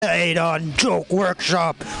straight-on joke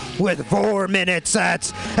workshop with 4-minute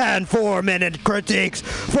sets and 4-minute critiques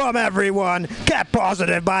from everyone. Get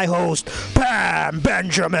Positive by host Pam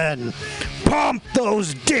Benjamin. Pump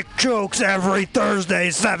those dick jokes every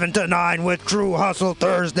Thursday, 7 to 9 with True Hustle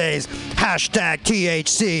Thursdays. Hashtag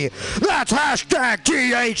THC. That's hashtag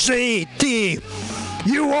THC.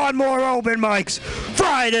 You want more open mics?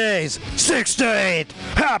 Fridays, 6 to 8.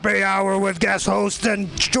 Happy hour with guest host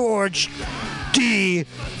and George D.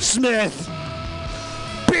 Smith.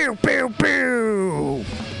 Pew, pew, pew.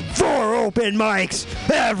 4 open mics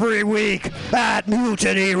every week at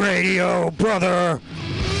Mutiny Radio, brother.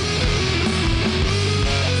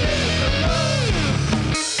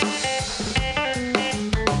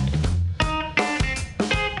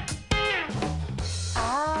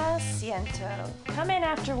 Come in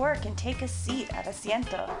after work and take a seat at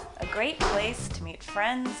Asiento, a great place to meet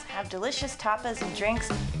friends, have delicious tapas and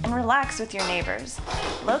drinks, and relax with your neighbors.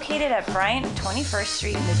 Located at Bryant and 21st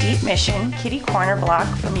Street in the Deep Mission, Kitty Corner block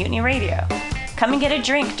from Mutiny Radio. Come and get a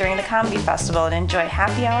drink during the comedy festival and enjoy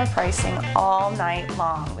happy hour pricing all night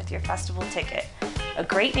long with your festival ticket. A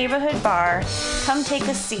great neighborhood bar. Come take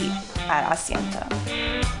a seat at Asiento.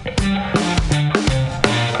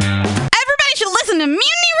 Everybody should listen to Mutiny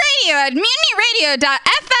Radio at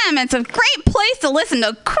mutinyradio.fm. It's a great place to listen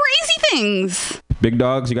to crazy things. Big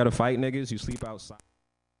dogs, you gotta fight niggas, you sleep outside.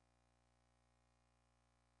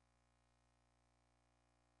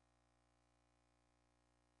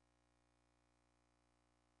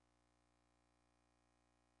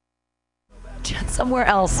 Somewhere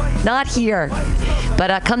else, not here.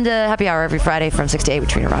 But come to happy hour every Friday from 6 to 8 with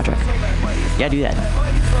Trina Roderick. Yeah, do that.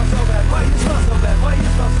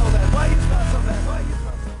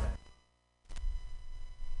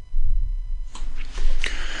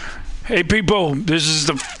 Hey people, this is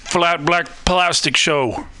the FlatBlackPlastic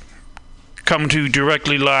show, coming to you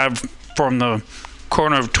directly live from the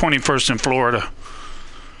corner of 21st in Florida.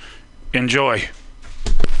 Enjoy.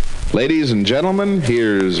 Ladies and gentlemen,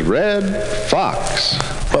 here's Red Fox.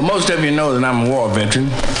 Well, most of you know that I'm a war veteran.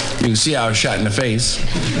 You can see I was shot in the face.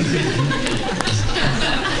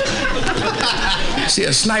 See,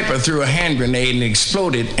 a sniper threw a hand grenade and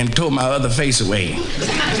exploded and tore my other face away.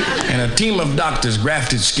 And a team of doctors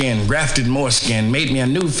grafted skin, grafted more skin, made me a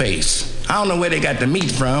new face. I don't know where they got the meat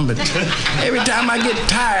from, but every time I get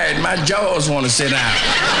tired, my jaws want to sit down.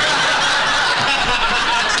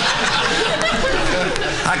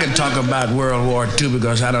 I could talk about World War II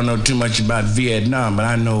because I don't know too much about Vietnam, but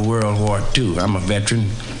I know World War II. I'm a veteran.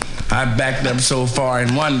 I backed up so far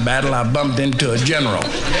in one battle, I bumped into a general.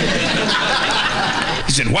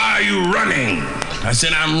 He said, "Why are you running?" I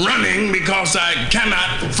said, "I'm running because I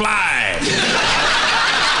cannot fly."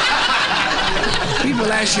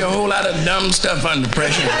 People ask you a whole lot of dumb stuff under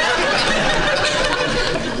pressure.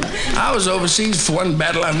 I was overseas for one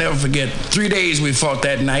battle I'll never forget. 3 days we fought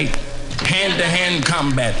that night. Hand-to-hand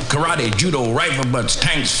combat, karate, judo, rifle butts,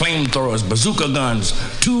 tanks, flamethrowers, bazooka guns,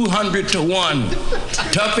 200 to 1.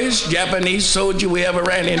 Toughest Japanese soldier we ever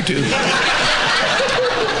ran into.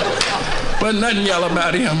 Wasn't nothing yell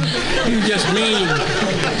about him. He was just mean.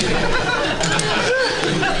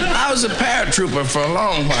 I was a paratrooper for a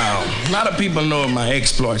long while. A lot of people know my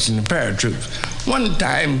exploits in the paratroops. One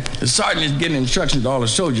time, the sergeant is getting instructions to all the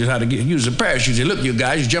soldiers how to use a parachute. He said, "Look, you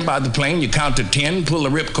guys, you jump out of the plane, you count to 10, pull the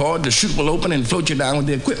ripcord, the chute will open and float you down with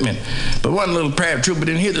the equipment." But one little paratrooper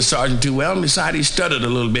didn't hear the sergeant too well, and besides, he stuttered a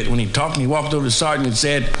little bit when he talked, and he walked over to the sergeant and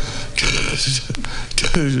said,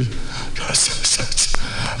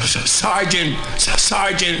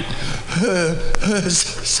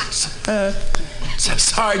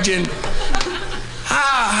 Sergeant,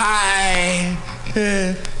 how high,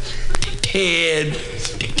 Ted,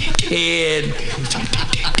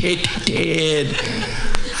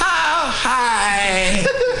 how high,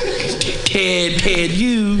 Ted,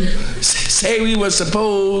 you say we were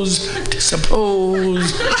supposed,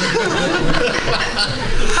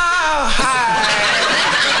 how high,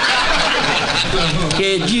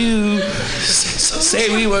 Ted, you say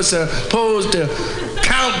we were supposed to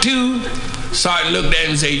count to? Sergeant looked at him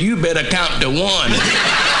and said, "You better count to 1.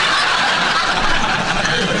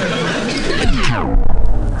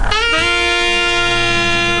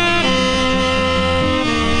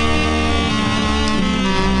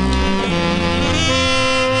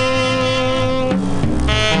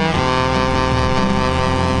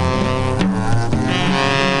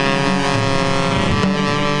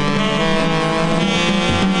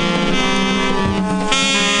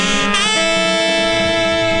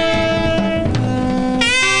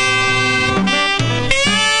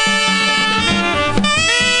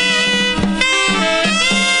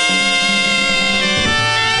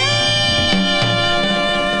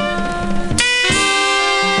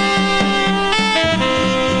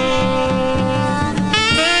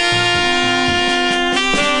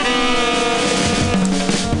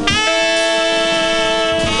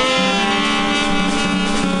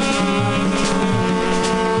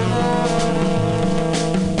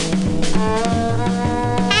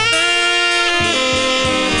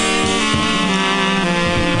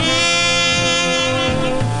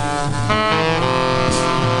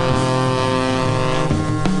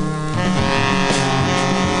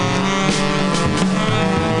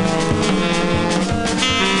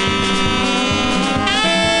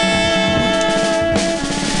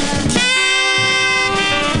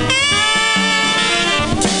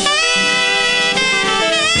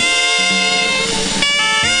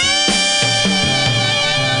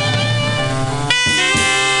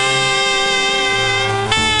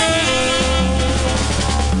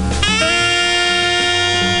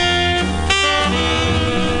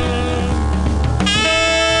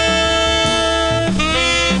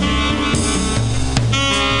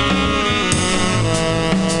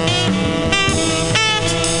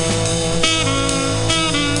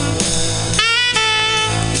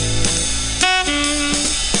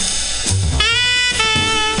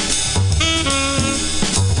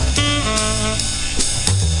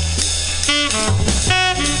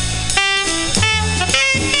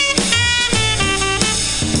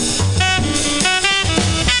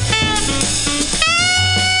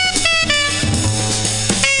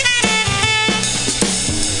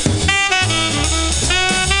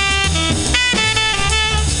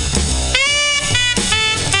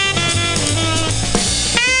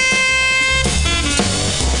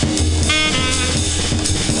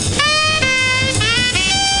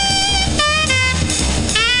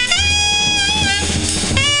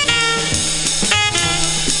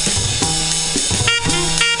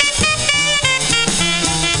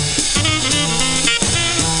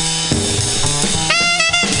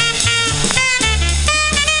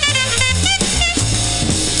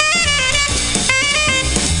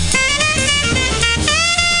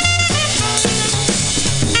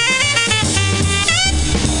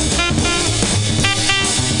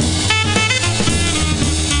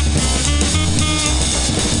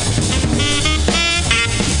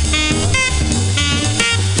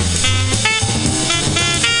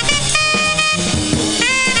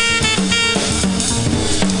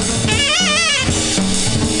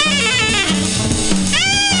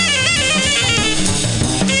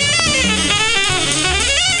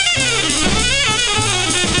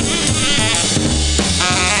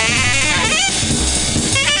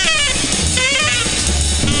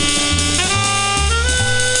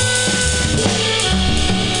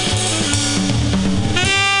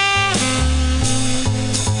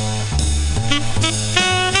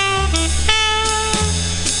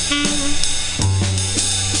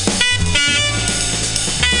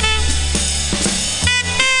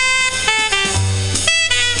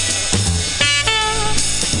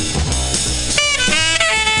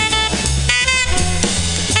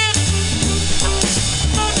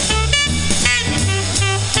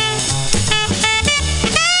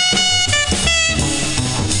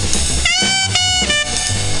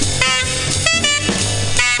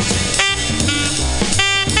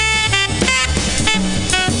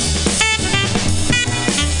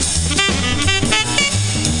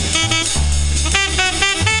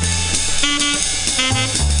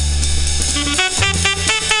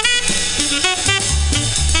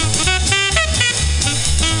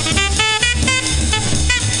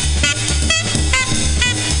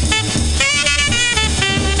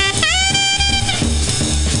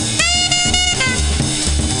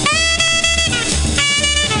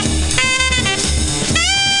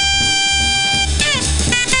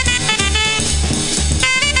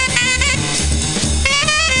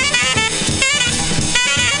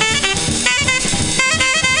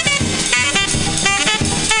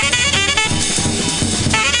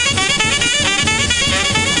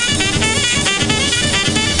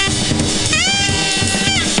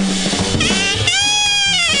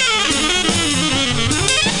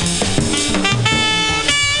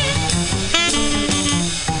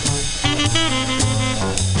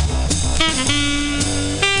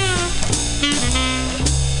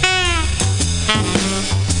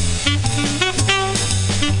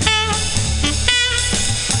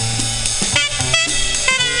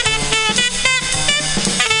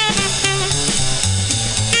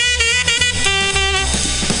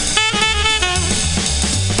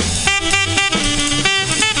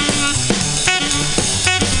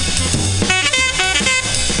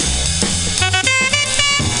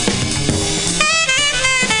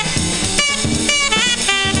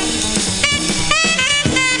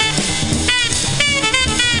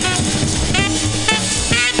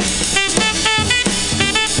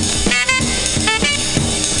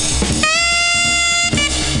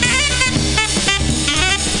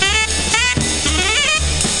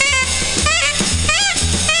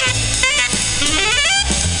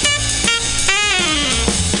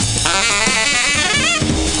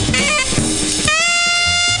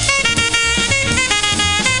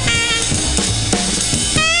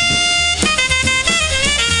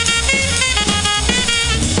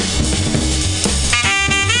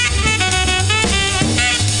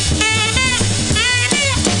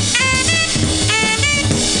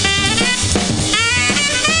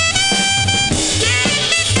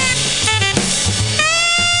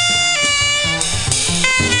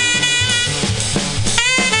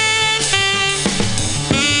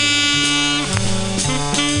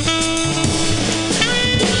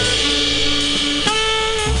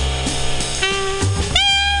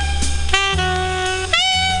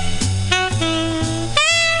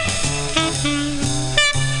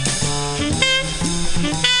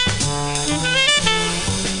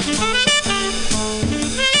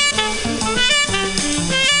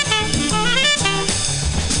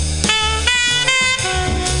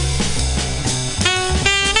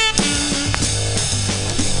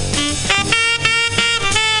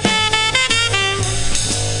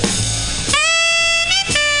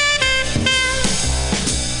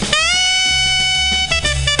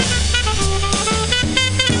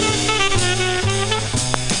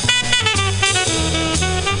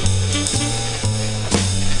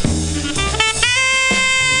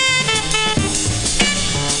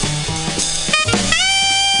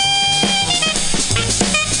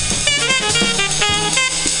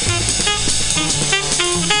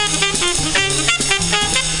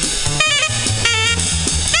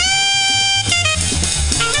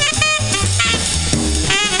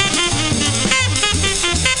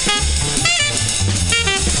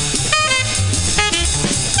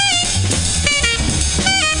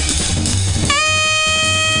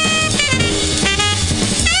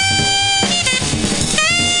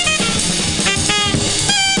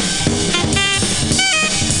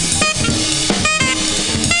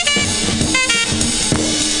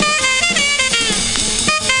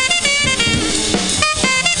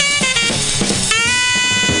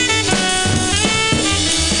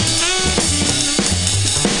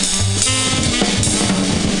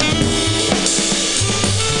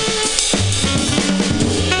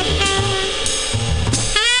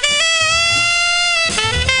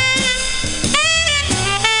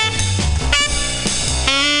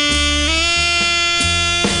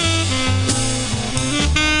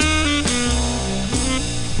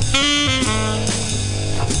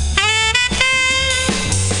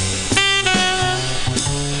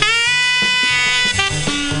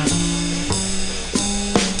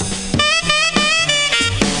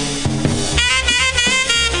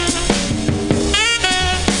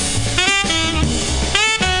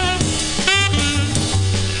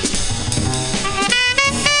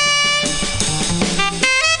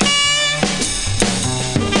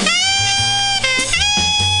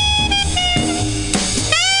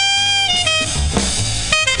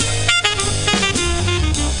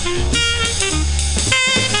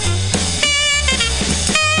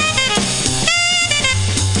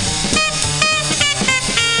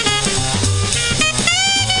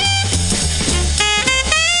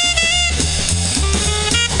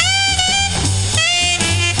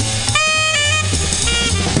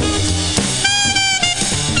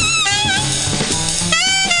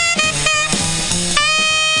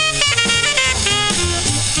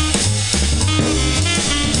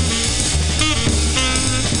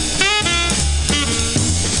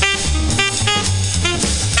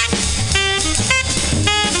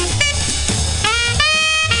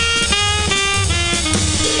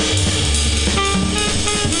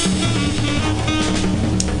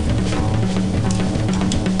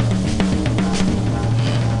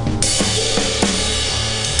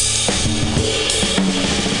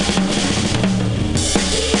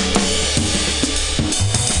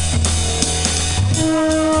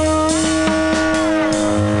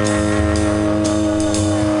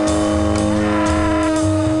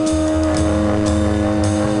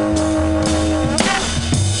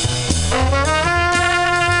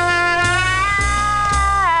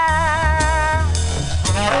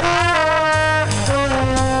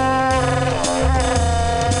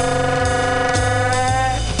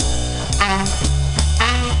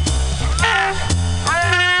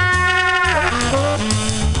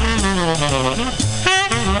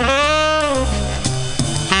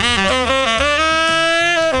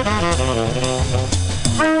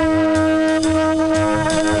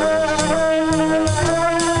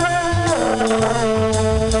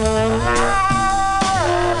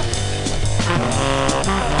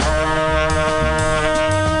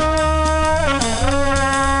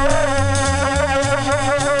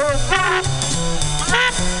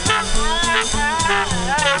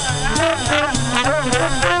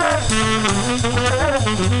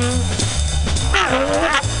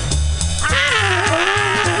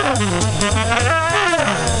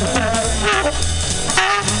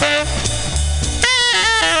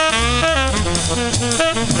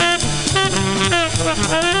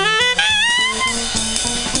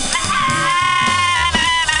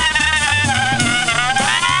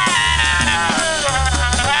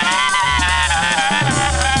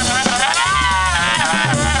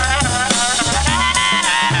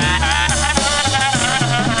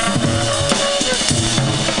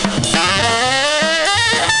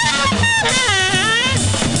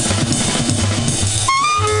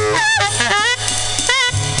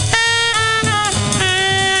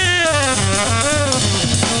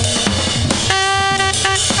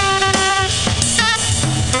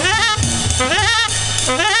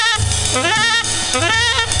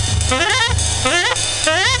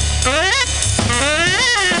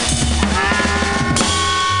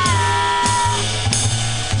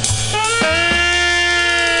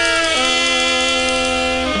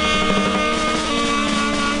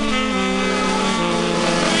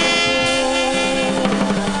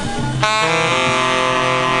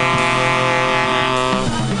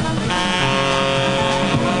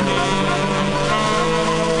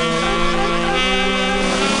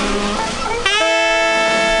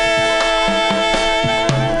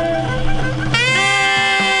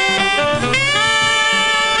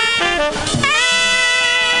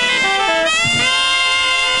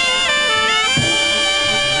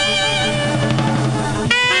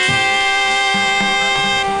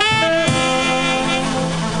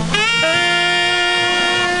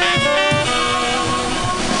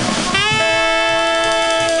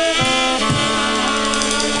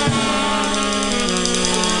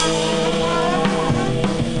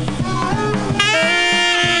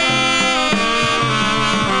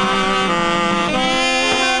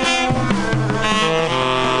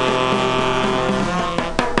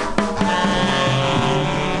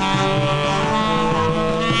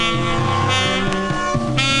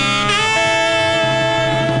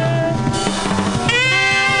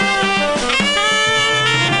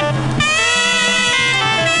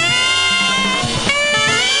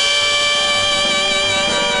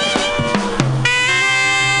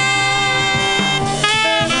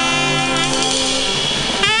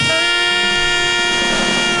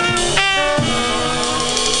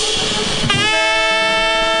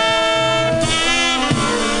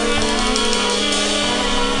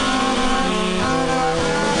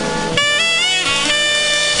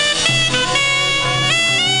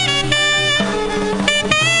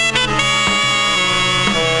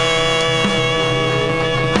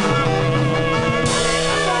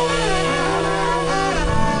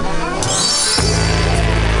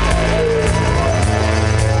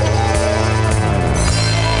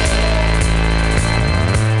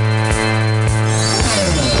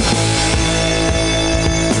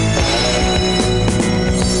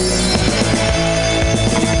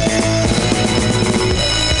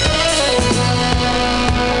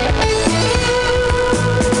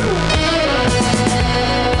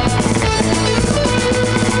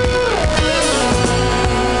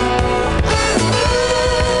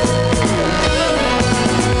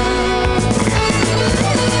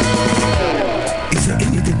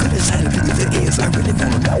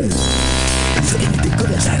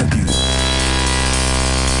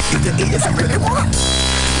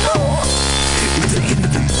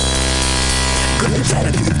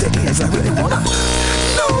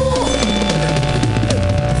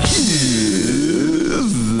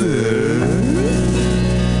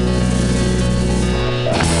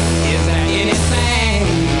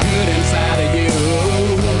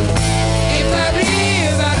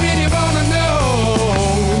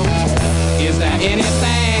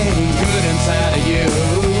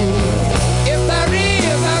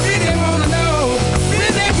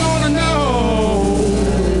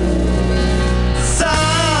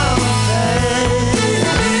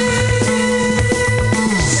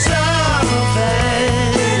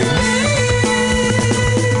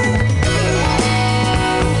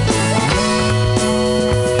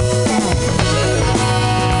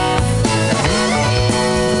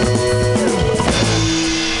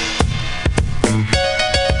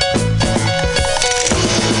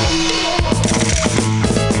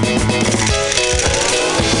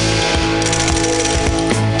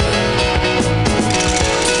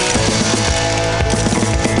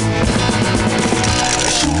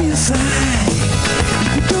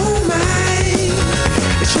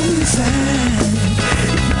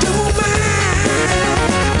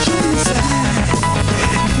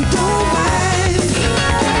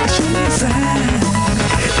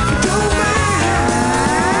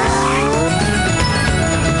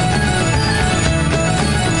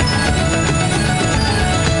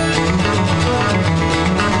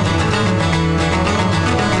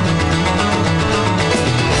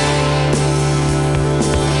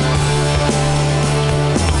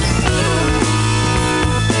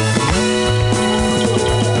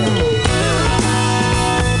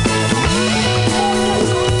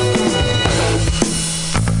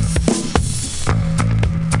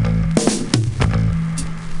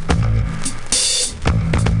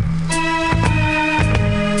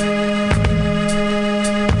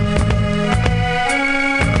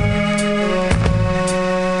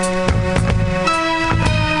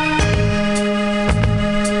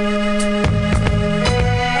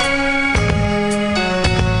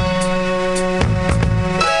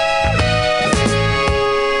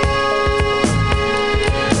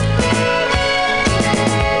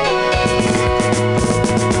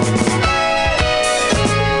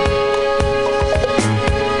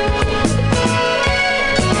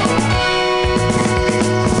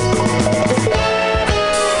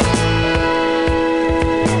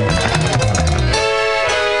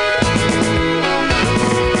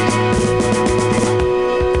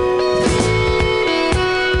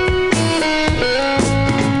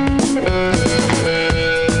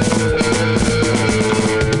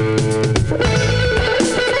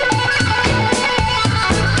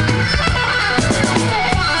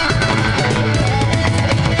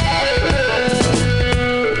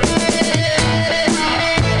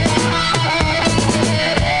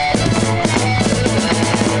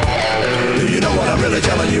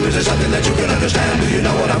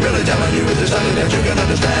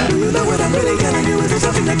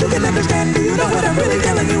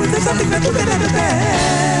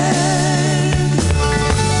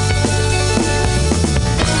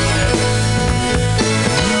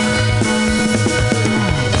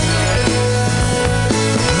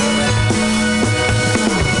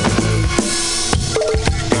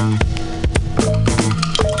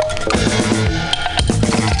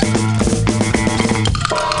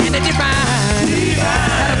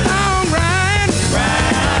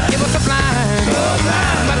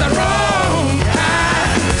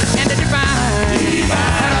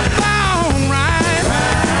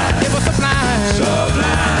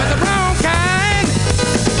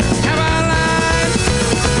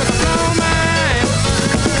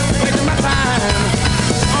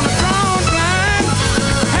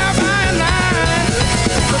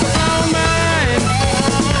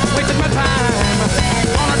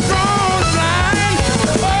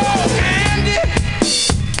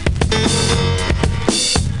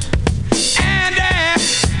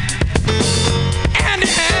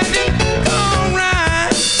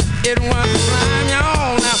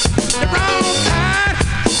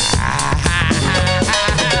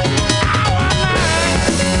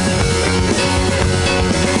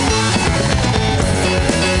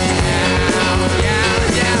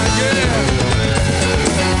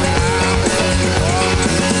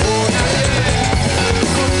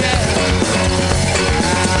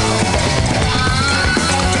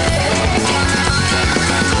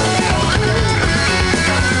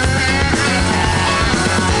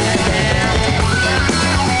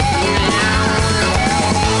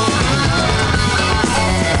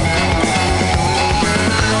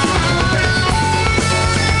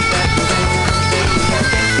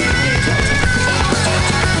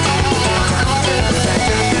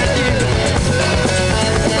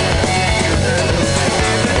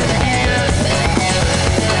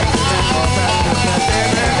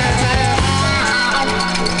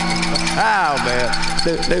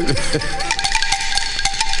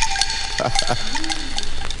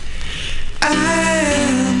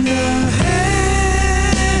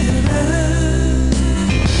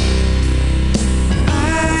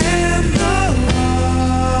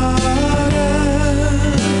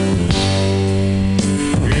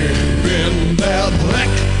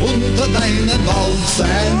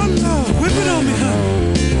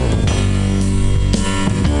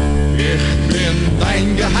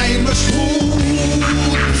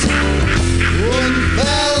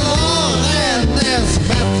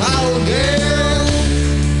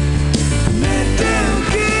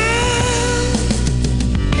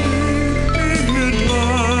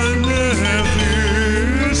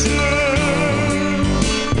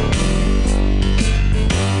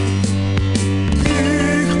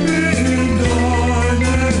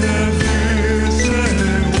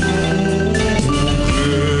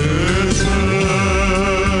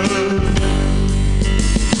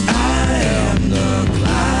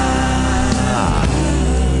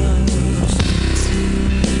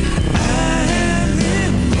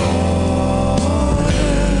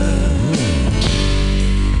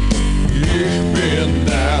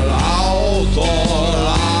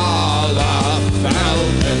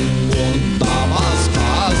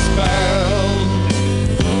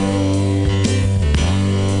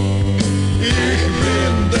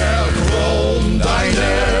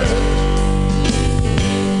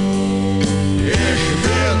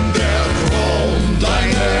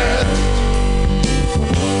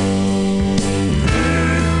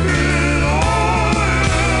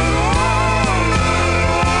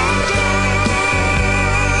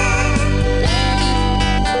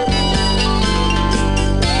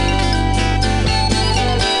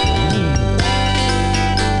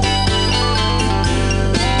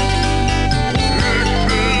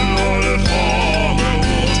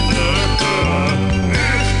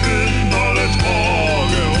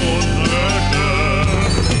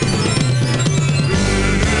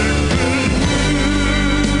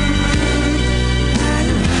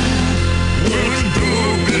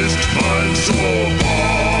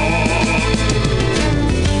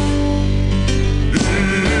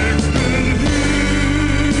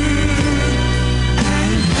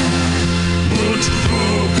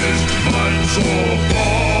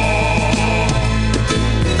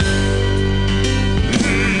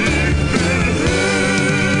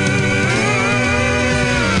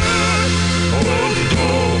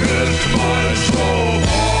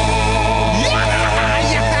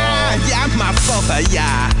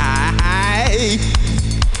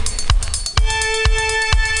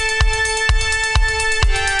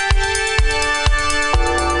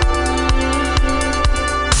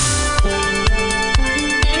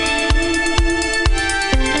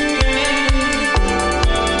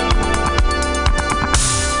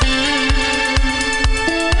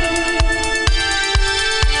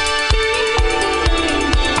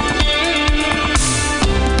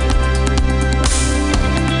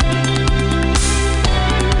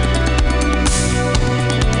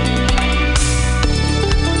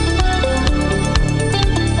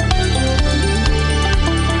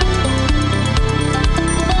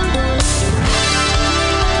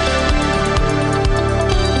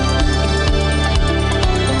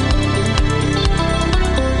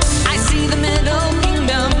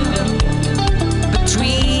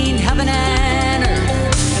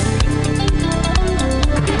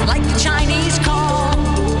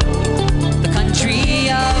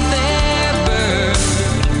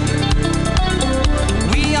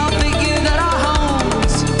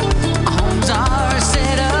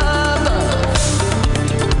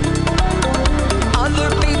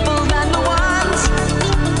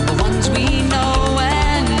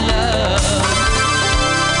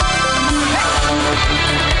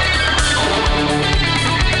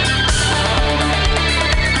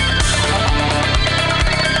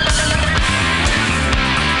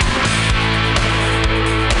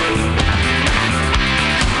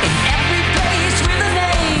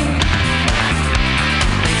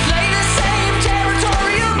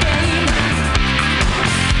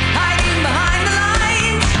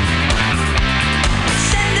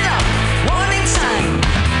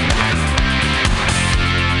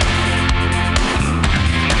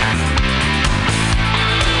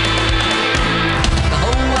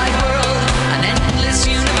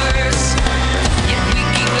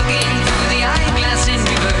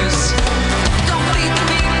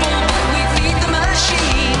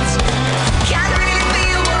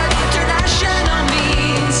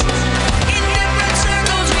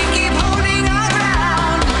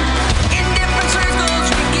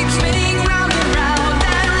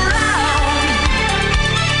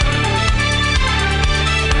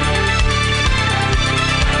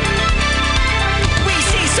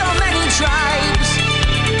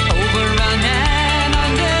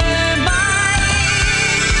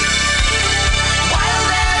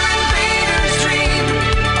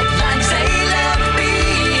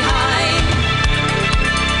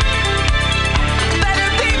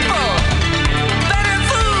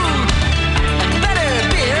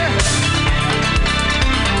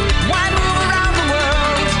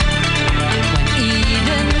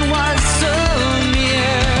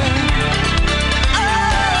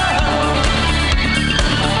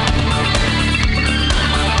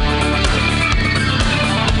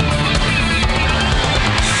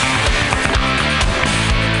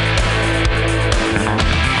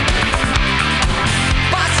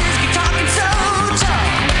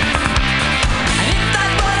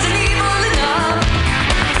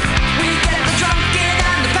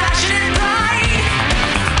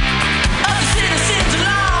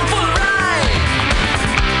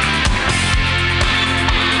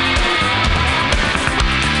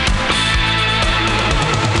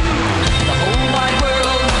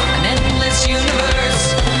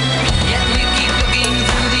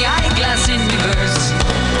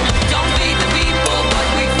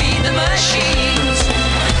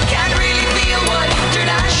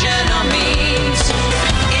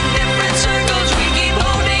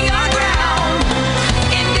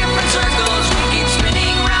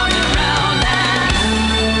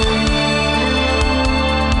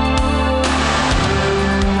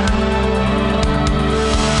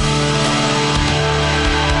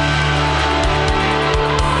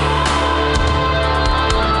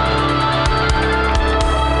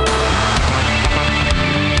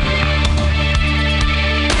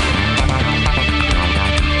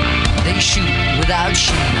 shoot without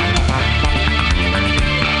shame.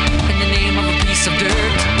 In the name of a piece of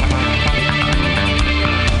dirt.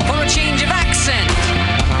 For a change of accent.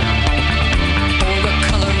 Or the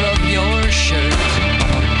color of your shirt.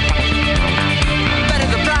 Better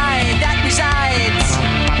the pride that resides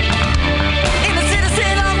in the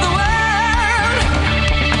citizen of the world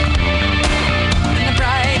than the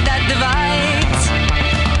pride that divides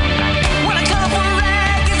when a colorful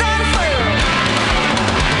rag is unfurled.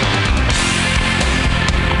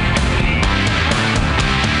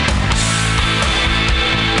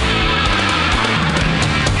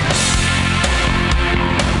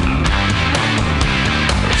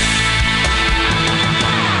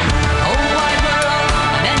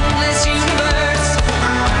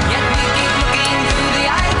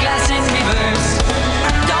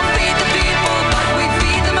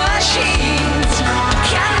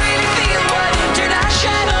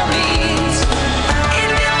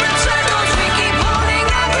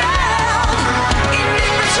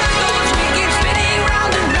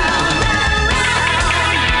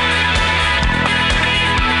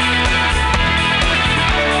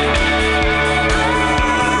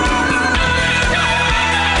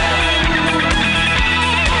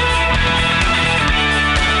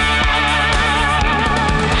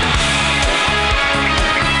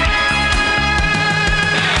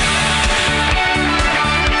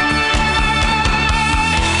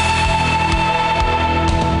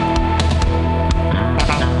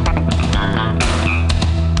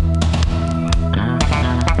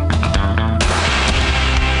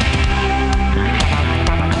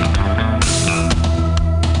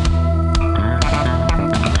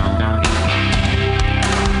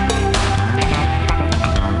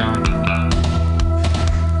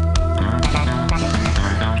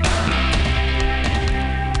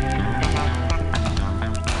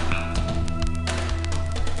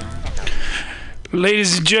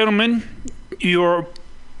 Ladies and gentlemen, you're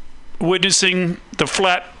witnessing the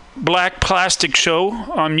Flat Black Plastic Show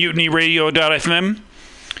on MutinyRadio.fm.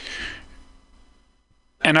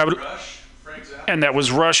 And that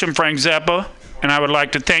was Rush and Frank Zappa. And I would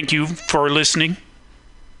like to thank you for listening.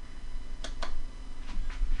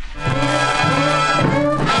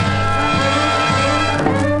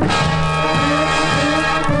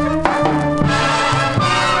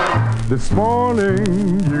 This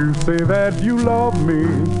morning you say that you love me.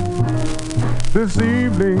 This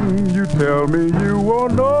evening you tell me you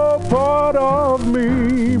want no part of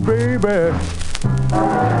me, baby.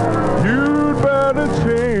 You'd better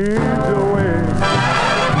change your ways.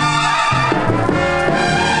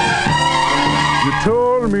 You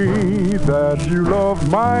told me that you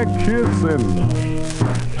love my kissing.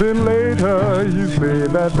 Then later you say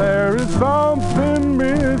that there is something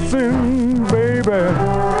missing, baby.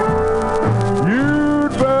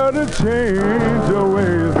 You'd better change your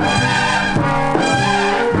ways.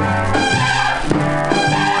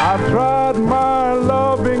 I've tried my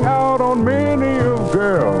loving out on many of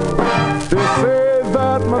girls. They say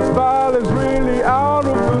that my style is really out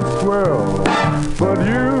of this world. But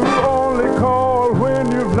you only call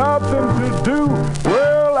when you've nothing to do.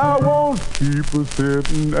 Well, I won't keep a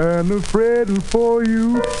sitting and a fretting for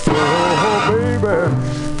you. Oh, baby,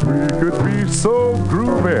 we could be so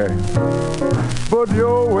groovy. But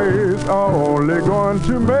your ways are only going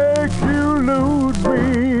to make you lose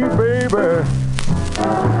me, baby.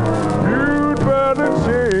 You'd better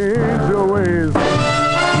change your ways.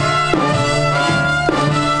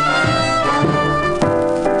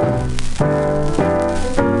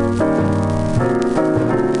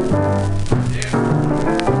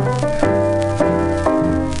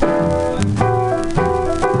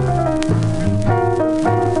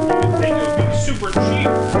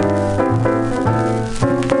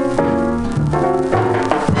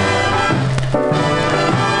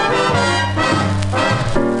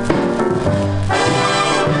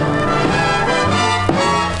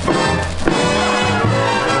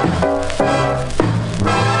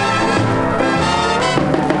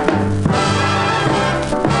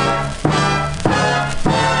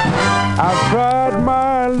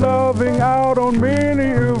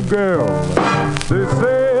 They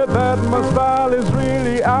say that my style is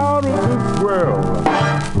really out of this world.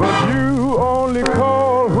 But you only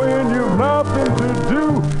call when you've nothing to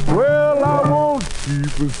do. Well, I won't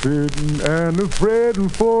keep a sitting and a fretting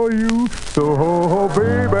for you. So, oh,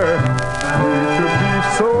 baby, we could be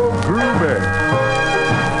so groovy.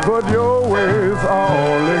 But your ways are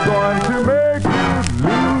only going to make you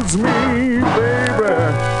lose me, baby.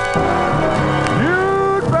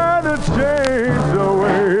 You'd better change your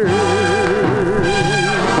ways.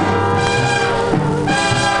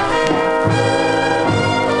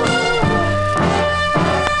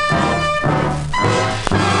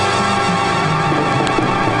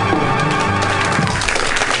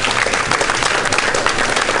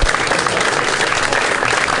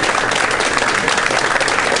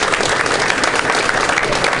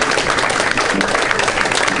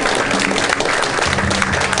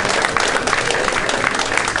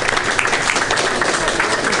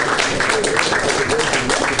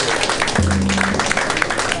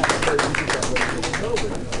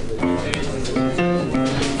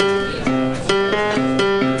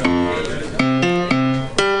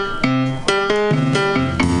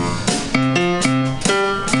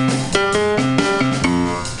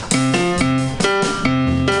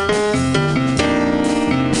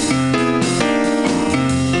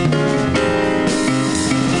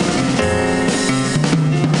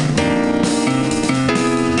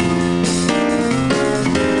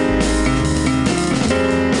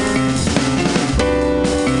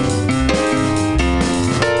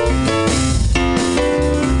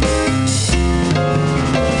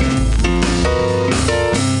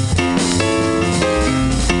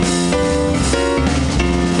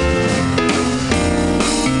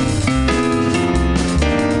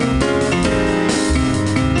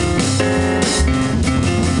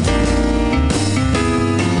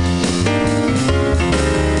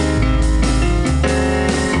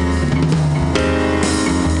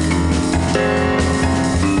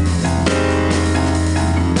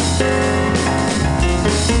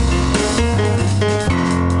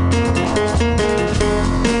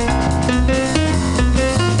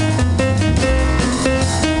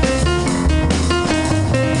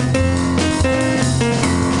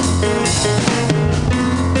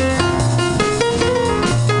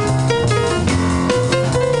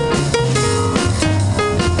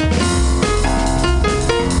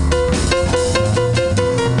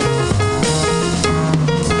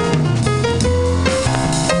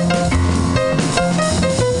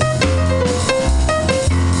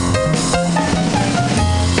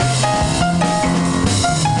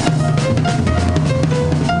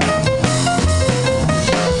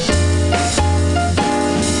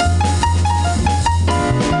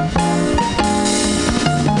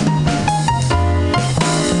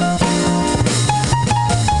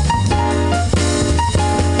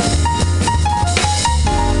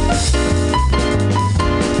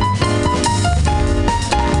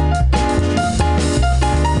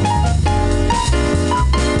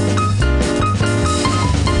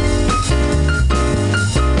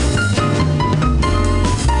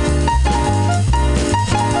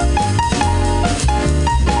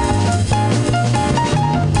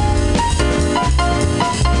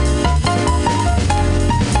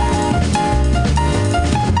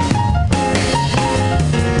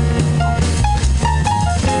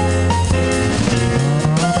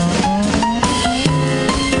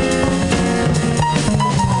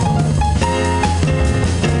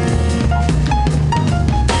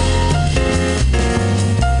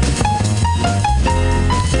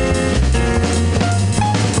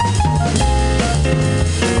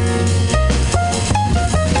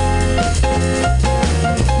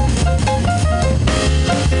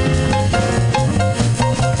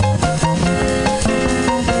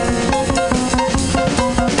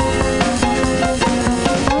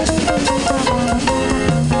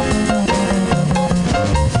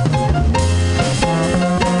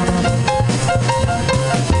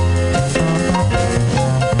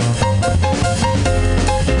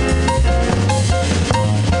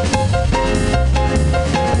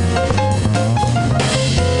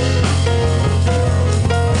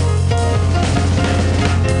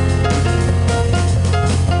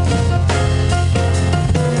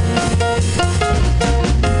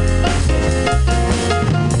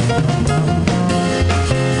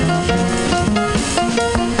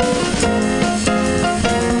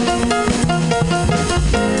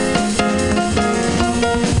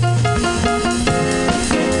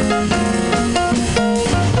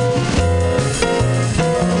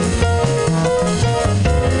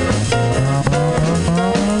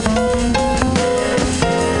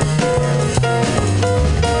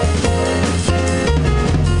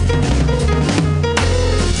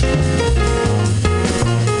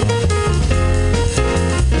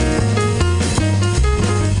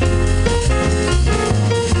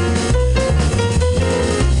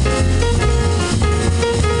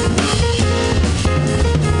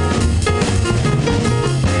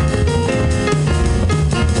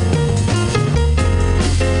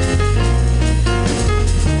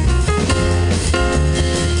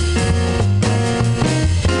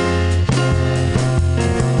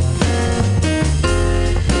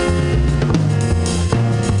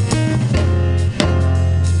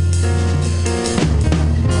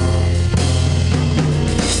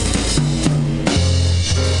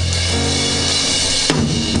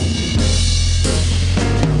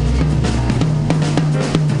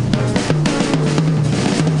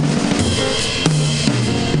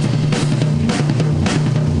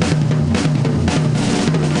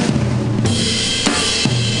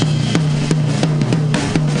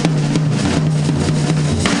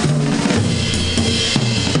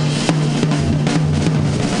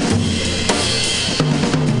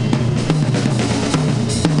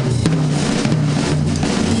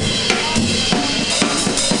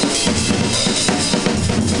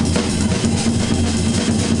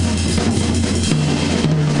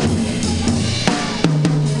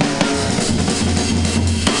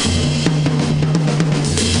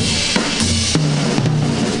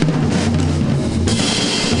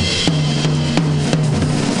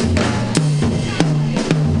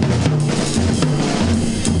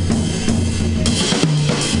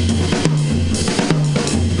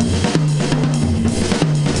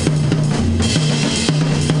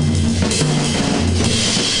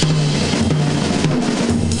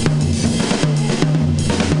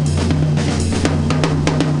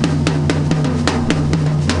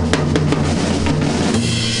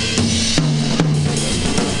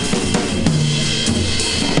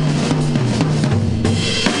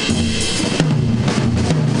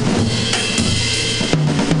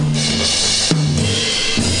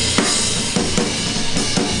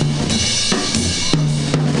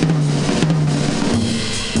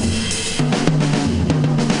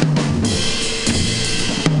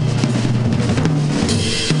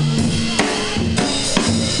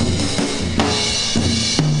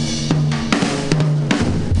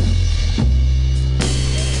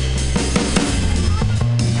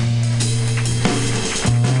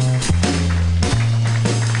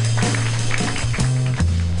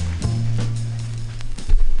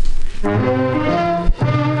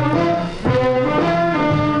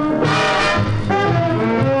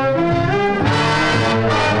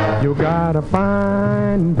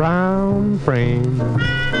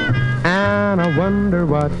 and I wonder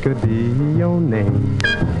what could be your name.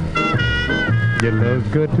 You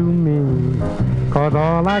look good to me, 'cause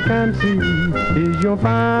all I can see is your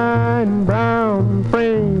fine brown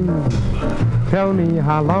frame. Tell me,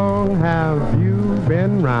 how long have you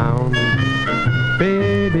been round?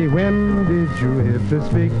 Baby, when did you hit this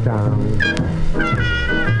big town?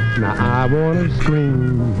 Now I wanna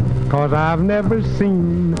scream, 'cause I've never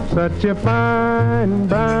seen such a fine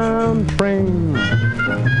brown frame.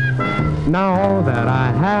 Now all that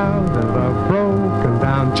I have is a broken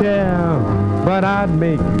down chair, but I'd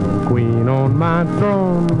make you queen on my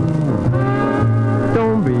throne.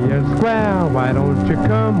 Don't be a square, why don't you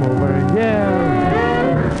come over here?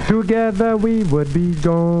 Together we would be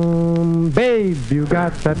gone. Babe, you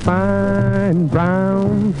got that fine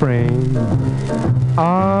brown frame.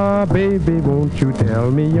 Ah, baby, won't you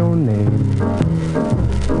tell me your name?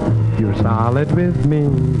 You're solid with me,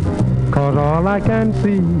 'cause all I can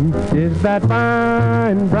see is that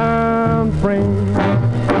fine brown frame.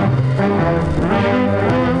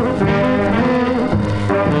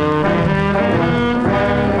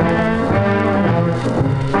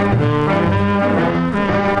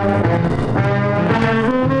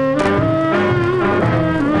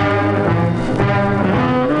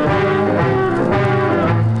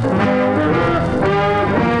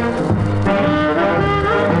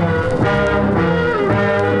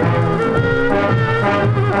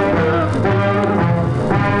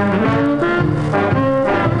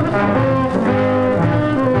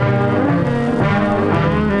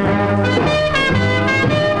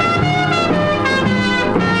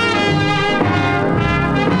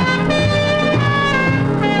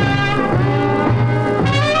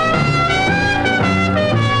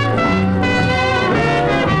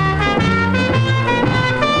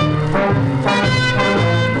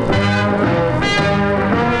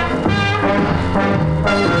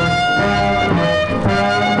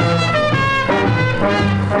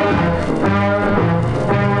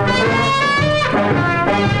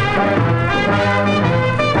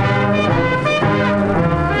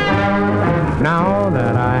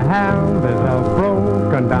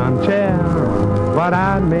 But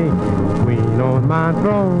I'd make you queen on my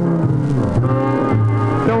throne.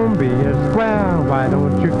 Don't be a square, why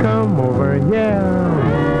don't you come over here?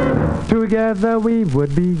 Together we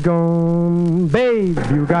would be gone. Babe,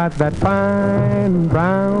 you got that fine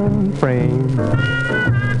brown frame.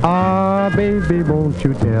 Ah, baby, won't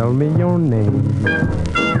you tell me your name?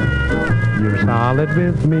 You're solid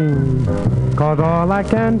with me, 'cause all I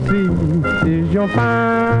can see is your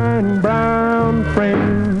fine brown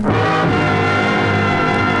frame.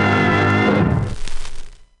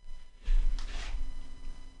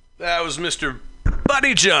 That was Mr.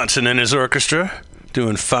 Buddy Johnson and his orchestra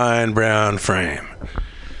doing Fine Brown Frame.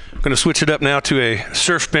 I'm going to switch it up now to a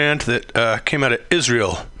surf band that came out of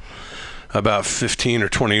Israel about 15 or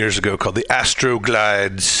 20 years ago called the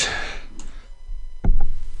Astroglides.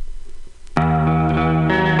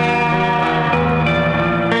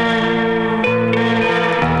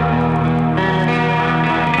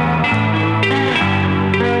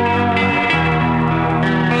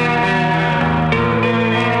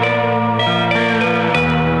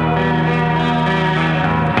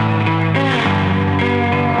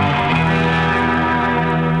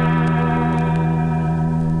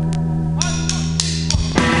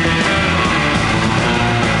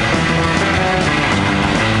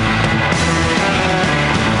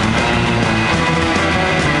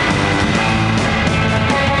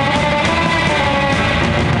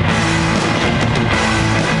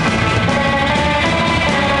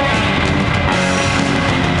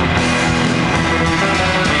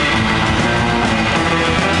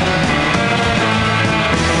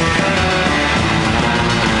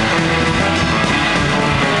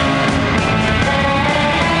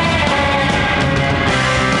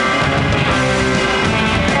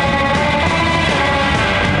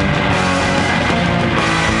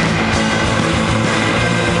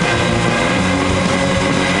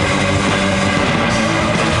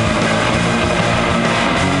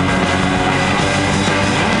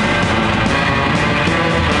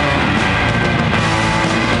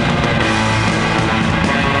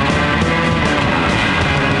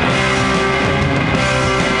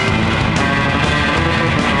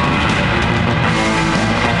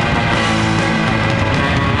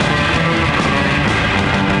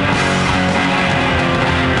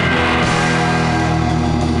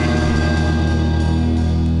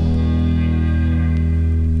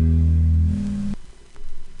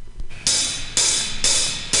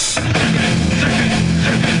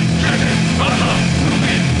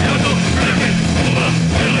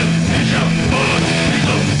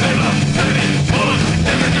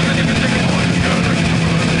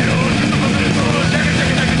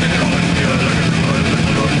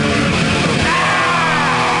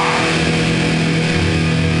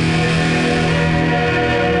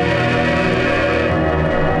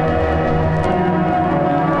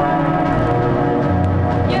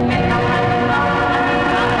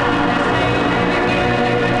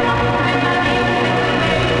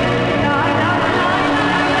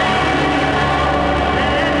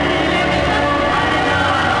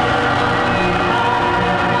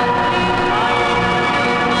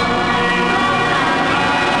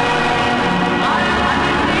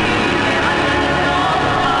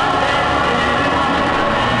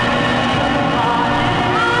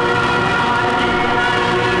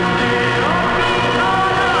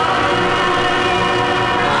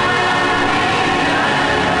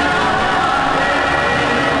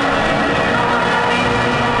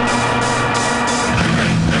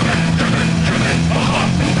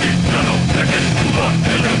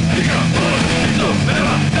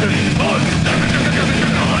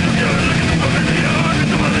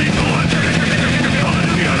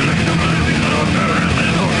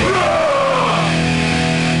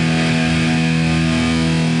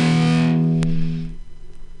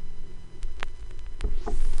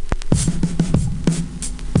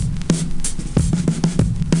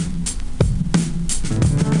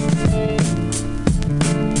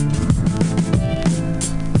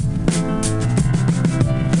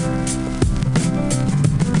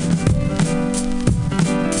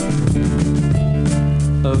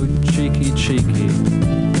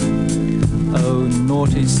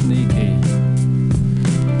 cheeky.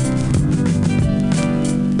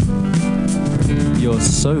 You're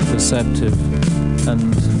so perceptive,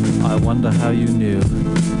 and I wonder how you knew.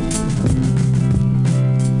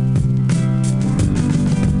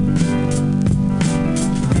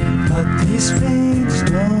 But these things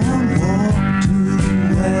don't walk too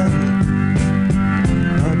well.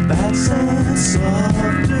 A bad sense of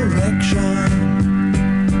direction,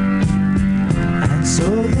 and so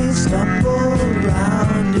they stumble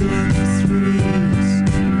round in threes.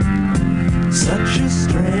 Such a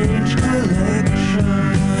strange collection.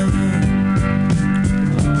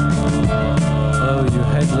 Oh, you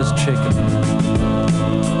headless chicken.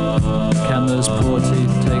 Can those poor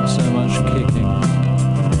teeth take so much kicking?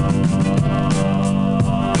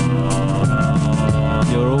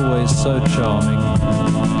 You're always so charming.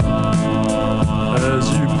 As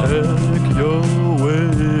you peck your way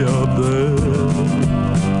up there.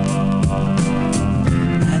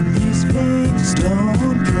 And these pigs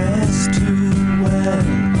don't dress too well.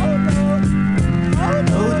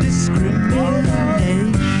 No discrimination.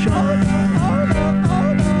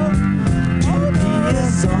 To be a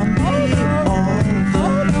zombie all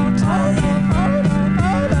the time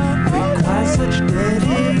requires such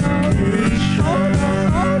dedication.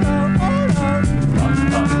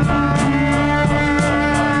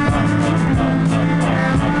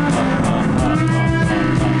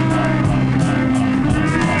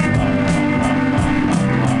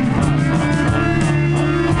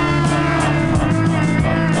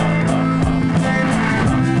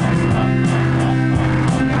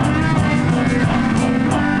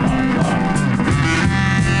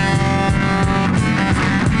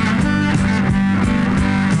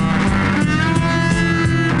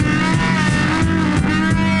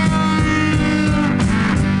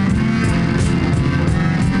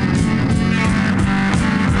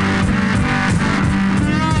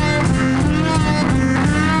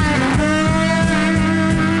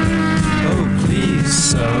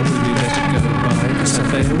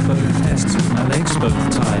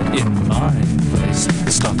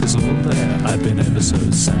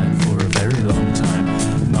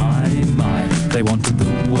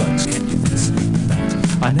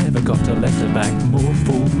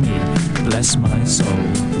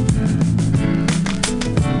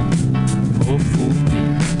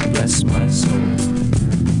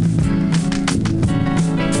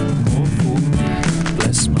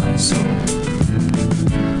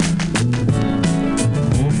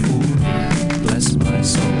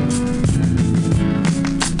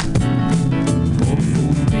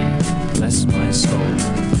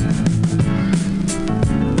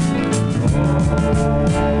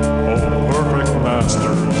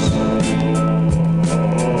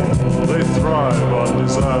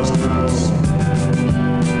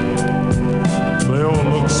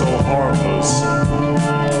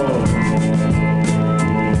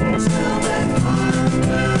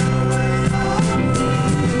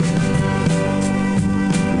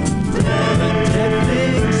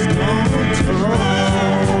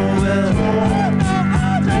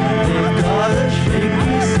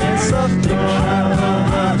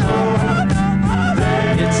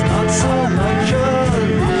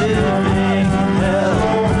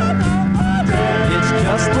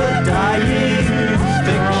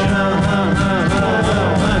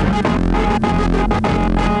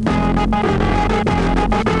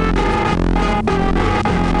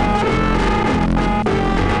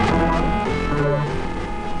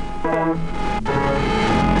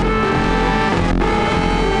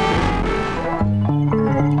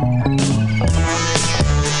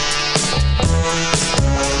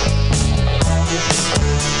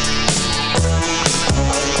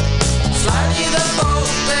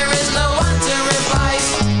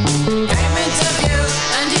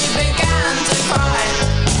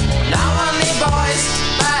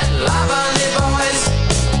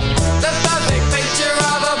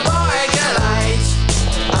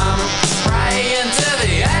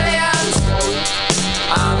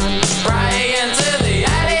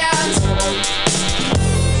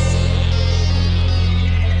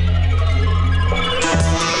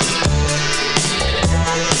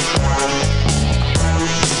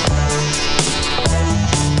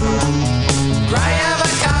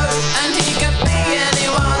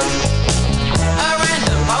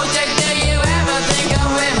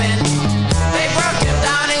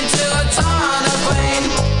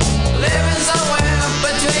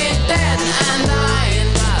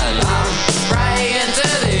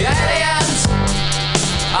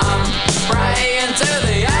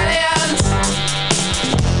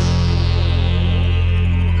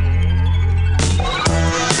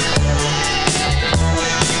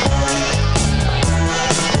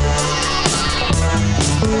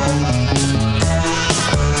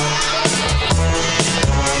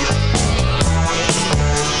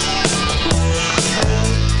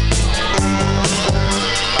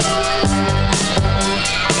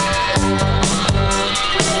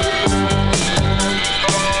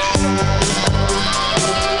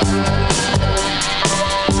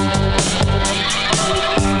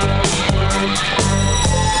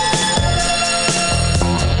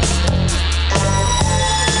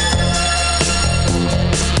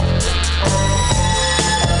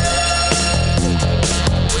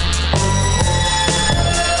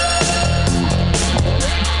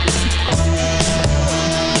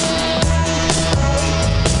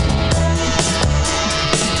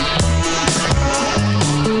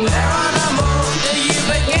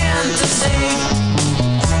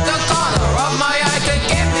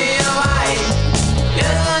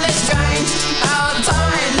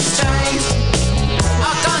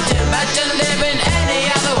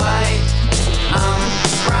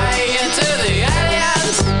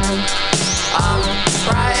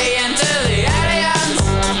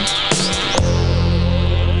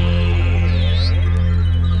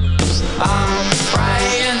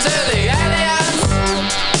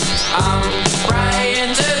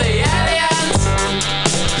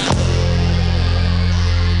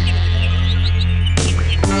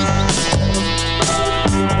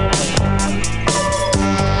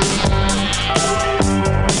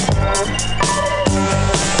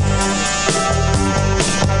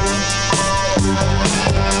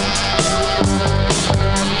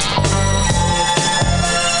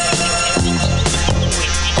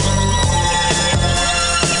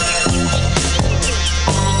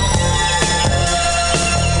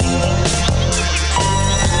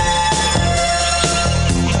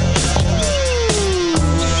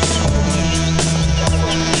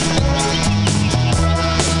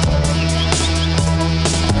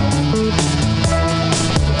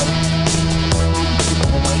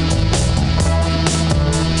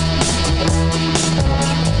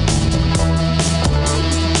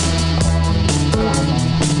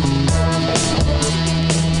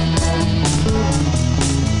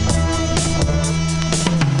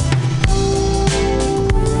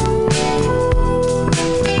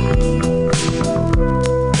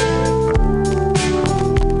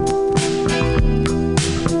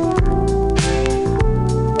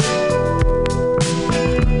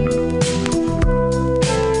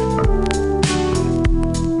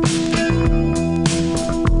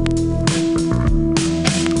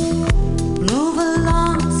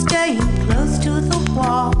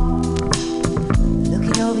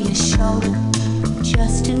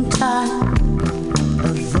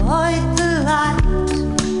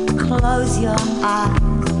 close your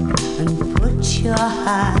eyes and put your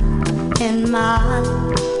hand in mine,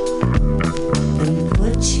 and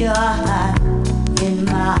put your hand in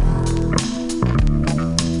mine.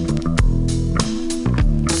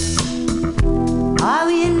 Are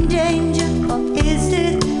we in danger, or is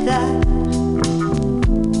it that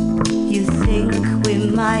you think we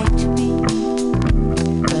might be?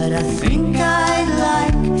 But I think I'd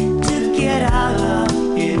like to get out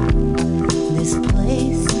of here. This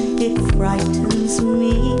place, it frightens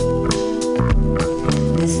me.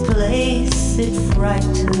 This place, it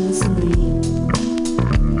frightens me.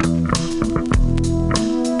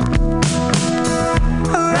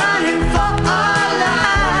 Running for our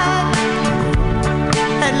life.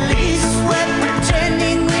 At least we're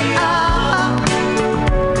pretending we are.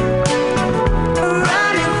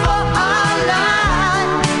 Running for our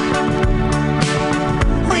life.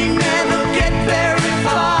 We never get very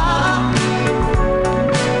far.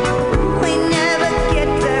 We never get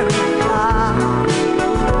very far.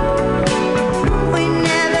 We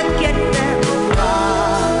never get very far.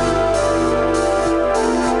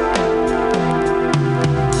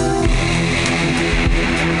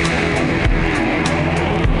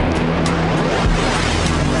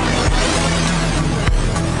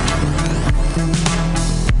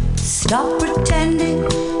 Stop pretending.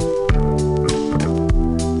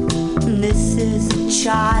 This is a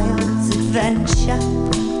child's adventure.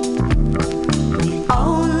 The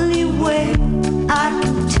only way I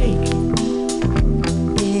can take it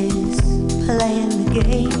is playing the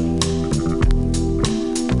game.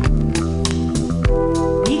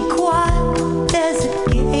 Be quiet, there's a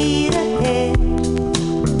gate ahead.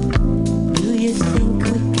 Do you think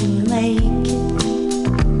we can make it?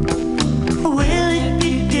 Will it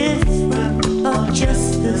be different or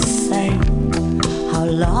just the same? How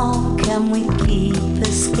long can we keep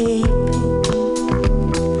escaping?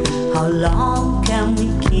 How long can we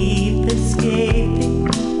keep escaping?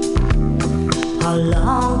 How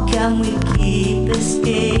long can we keep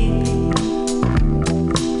escaping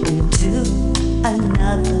into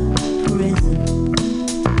another prison?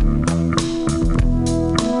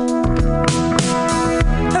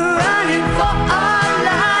 Running for our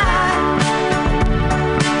life.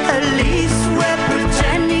 At least we're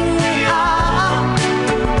pretending we are.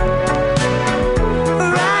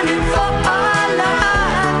 Running for our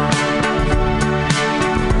life.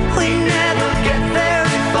 We never get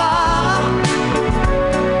very far.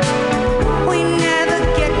 We never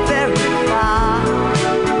get very far.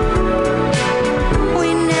 We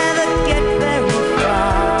never get very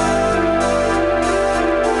far.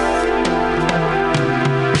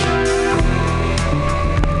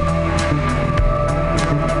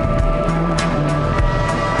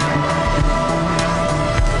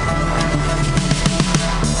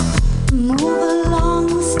 Move along,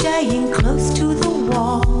 staying close to the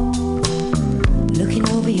wall. Looking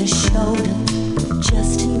over your shoulder,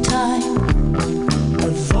 just in time.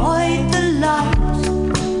 Avoid the light,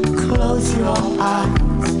 close your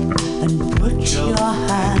eyes, and put your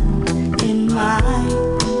hand in mine.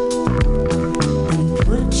 And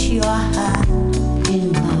put your hand in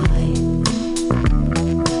mine.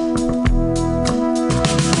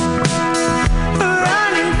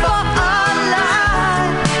 Running for our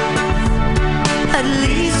life. At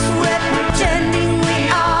least we're pretending we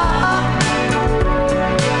are.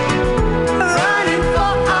 Running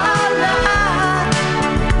for our life.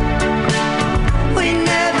 We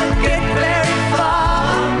never get very far.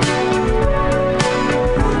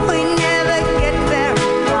 We never get very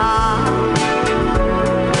far.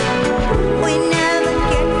 We never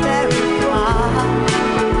get very far.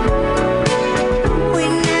 We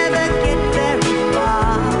never get very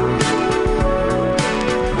far.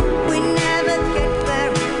 We never get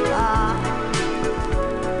very far.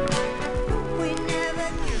 We never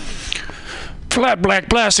get. Flat Black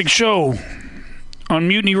Plastic Show on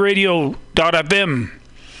MutinyRadio.fm.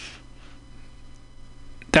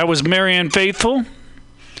 That was Marianne Faithful,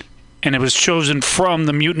 and it was chosen from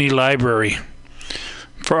the Mutiny Library.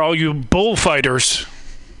 For all you bullfighters,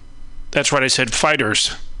 that's right, I said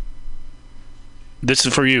fighters, this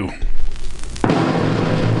is for you.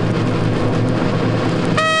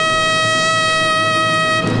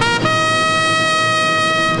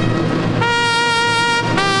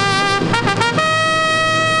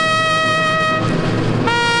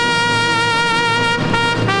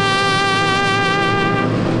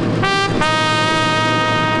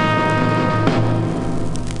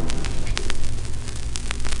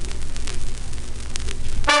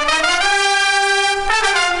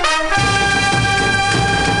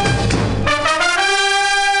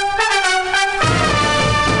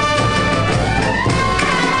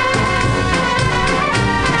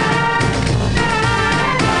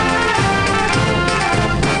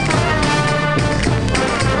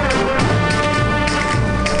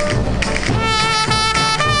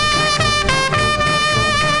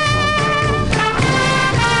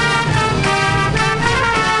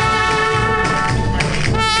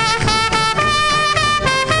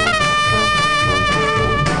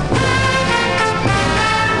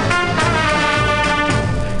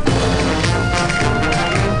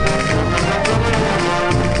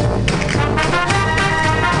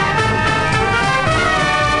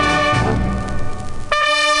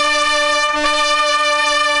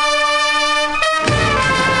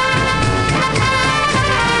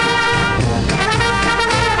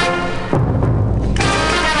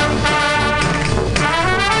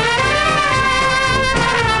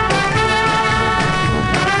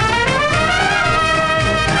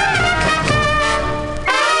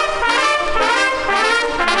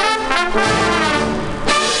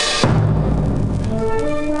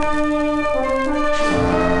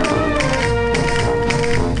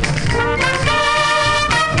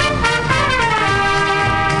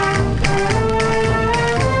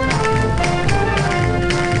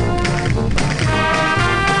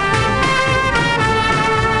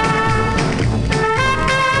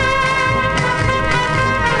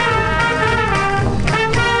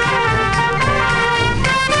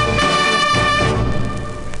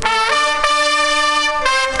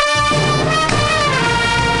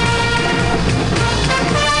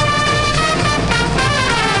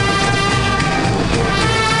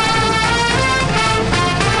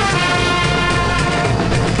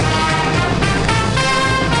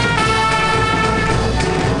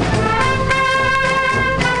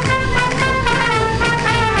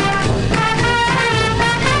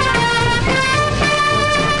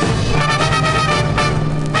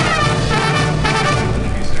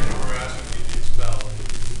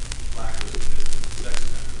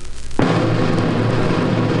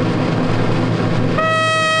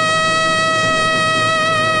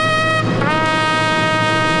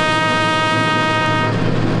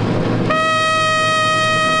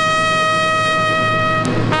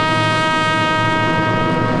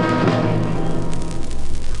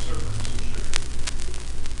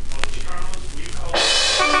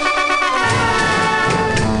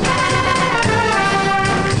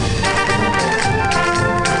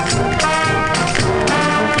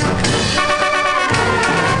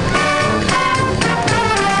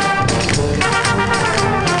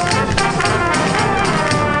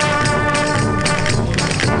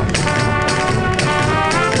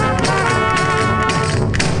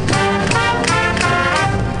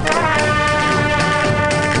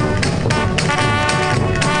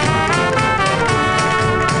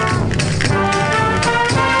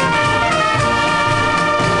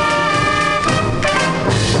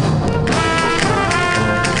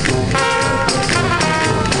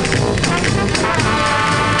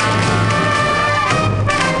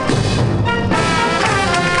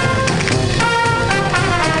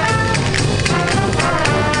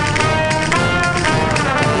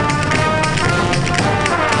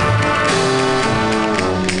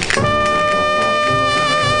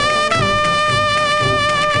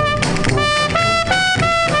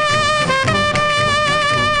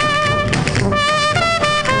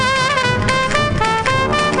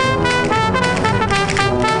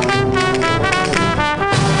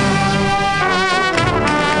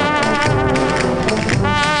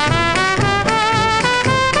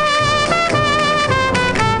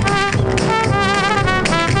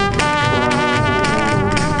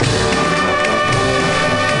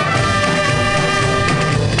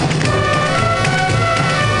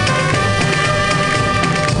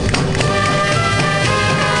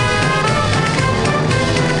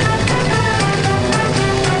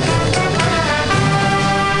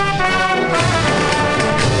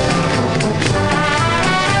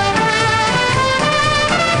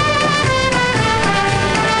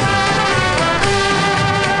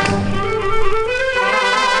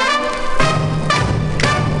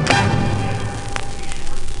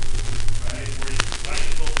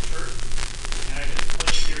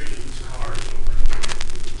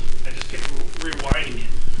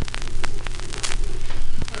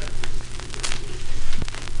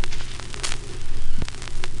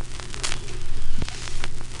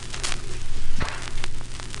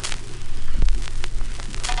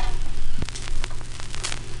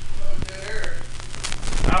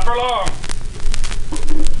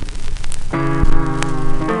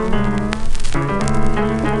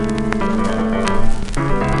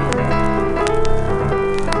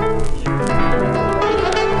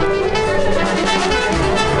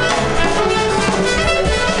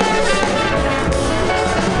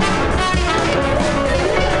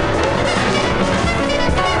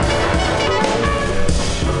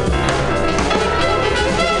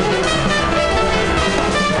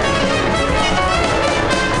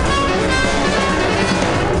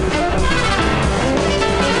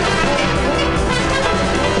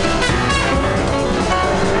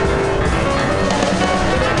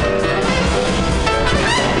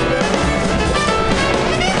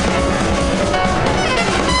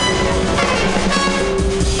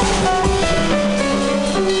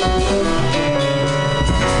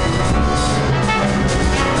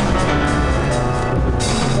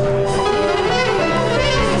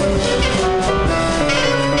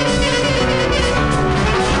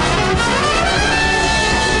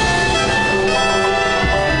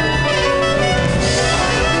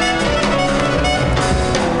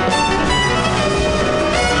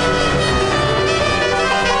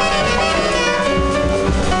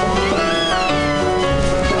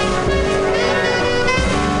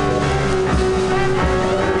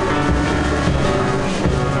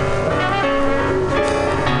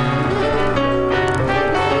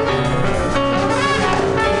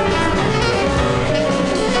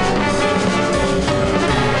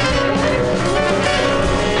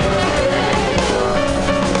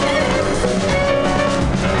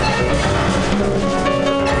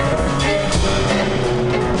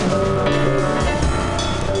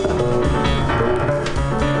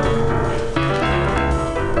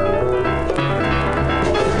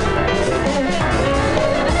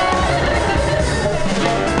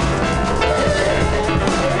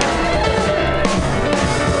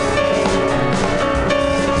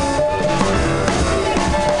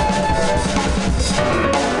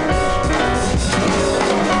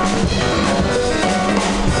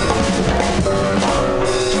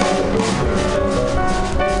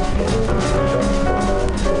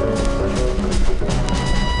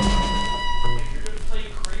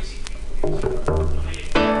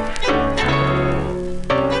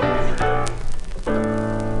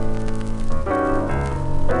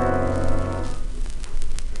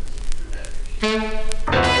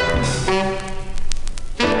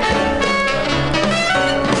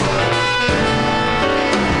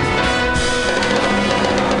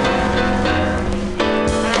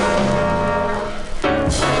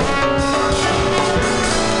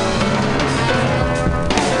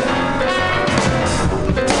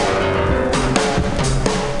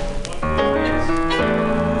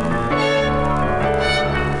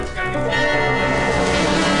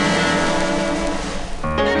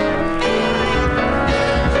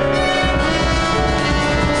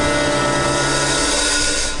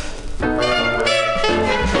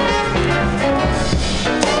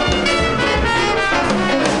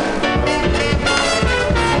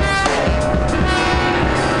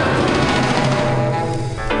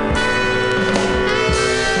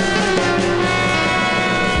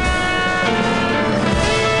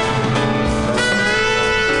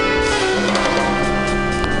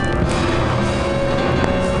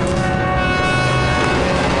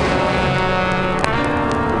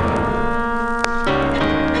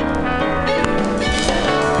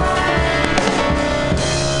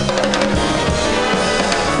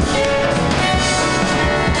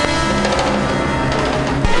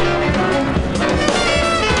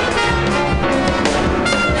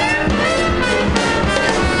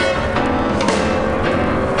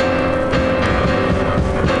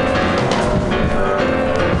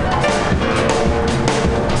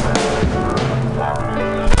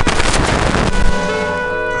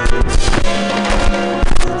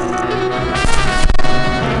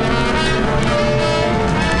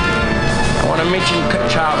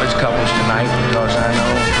 childless couples tonight because I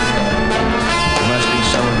know there must be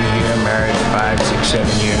some of you here married 5, 6, 7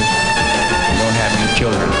 years and don't have any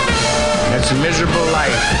children. That's a miserable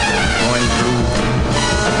life going through.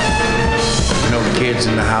 No kids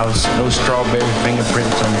in the house, no strawberry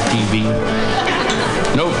fingerprints on the TV,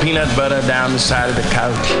 no peanut butter down the side of the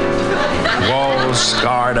couch, walls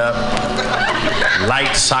scarred up,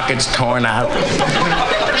 light sockets torn out.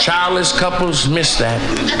 Childless couples miss that.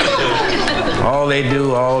 All they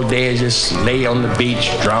do all day is just lay on the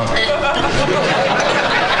beach drunk.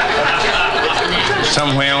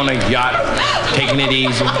 Somewhere on a yacht, taking it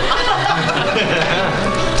easy.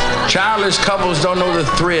 Childless couples don't know the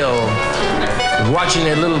thrill of watching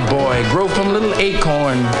their little boy grow from a little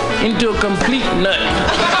acorn into a complete nut.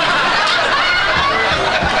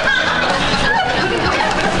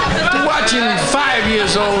 Watching 5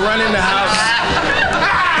 years old run in the house.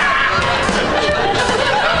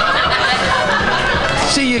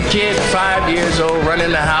 See your kid, 5 years old, run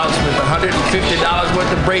in the house with $150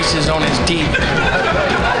 worth of braces on his teeth,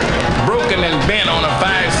 broken and bent on a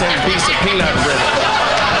 5-cent piece of peanut brittle.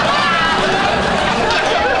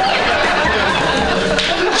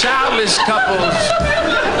 Childless couples.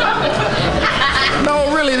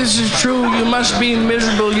 No, really, this is true. You must be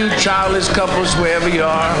miserable, you childless couples, wherever you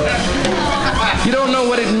are. You don't know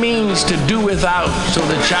what it means to do without so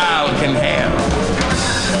the child can have.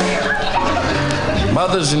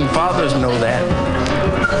 Mothers and fathers know that.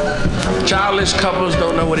 Childless couples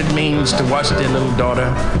don't know what it means to watch their little daughter,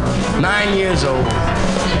 9 years old,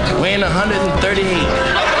 weighing 138.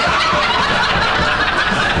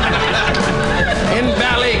 In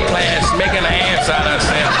ballet class, making an ass out of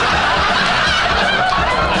herself.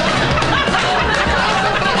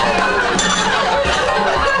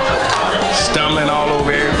 Stumbling all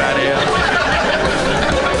over everybody else.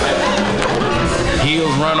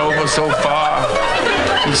 Heels run over so far,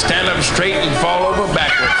 you stand up straight and fall over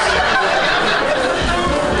backwards.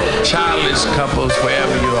 Childless couples,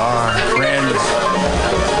 wherever you are, friends,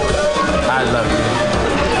 I love you.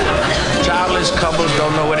 Childless couples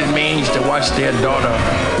don't know what it means to watch their daughter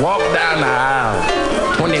walk down the aisle,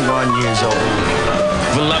 21 years old,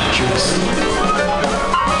 voluptuous.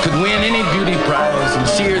 Could win any beauty prize and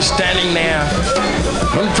see her standing there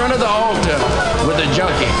in front of the altar with a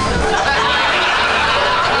junkie.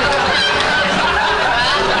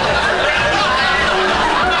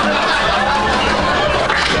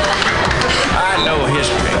 I know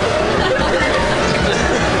history.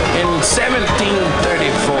 In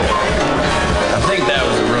 1734, I think that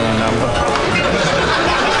was the room number.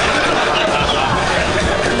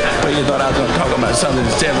 Well, you thought I was going to talk about something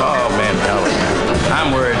that said, oh man, no,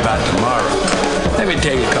 I'm worried about tomorrow. Let me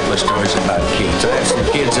tell you a couple of stories about kids. I have some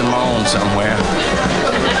kids of my own somewhere.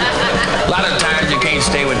 A lot of times you can't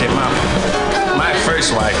stay with their mama. My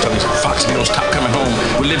first wife told me, Fox, you don't stop coming home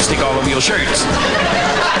with lipstick all over your shirts.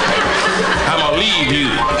 I'm gonna leave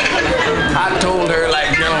you. I told her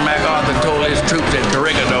like General MacArthur told his troops at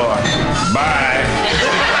Corregidor, bye.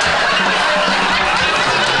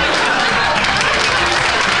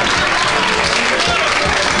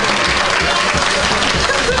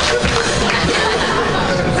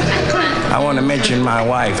 I want to mention my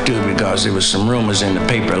wife, too, because there was some rumors in the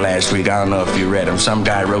paper last week. I don't know if you read them. Some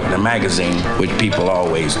guy wrote in a magazine, which people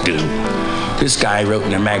always do. This guy wrote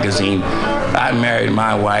in a magazine, I married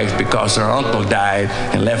my wife because her uncle died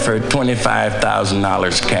and left her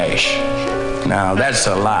 $25,000 cash. Now, that's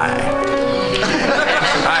a lie.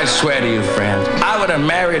 I swear to you, friends, I would have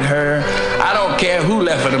married her. I don't care who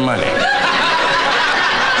left her the money.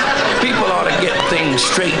 People ought to get things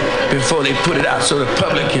straight before they put it out so the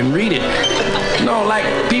public can read it. No, like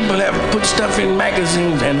people have put stuff in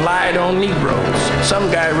magazines and lied on Negroes. Some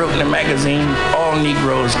guy wrote in a magazine, all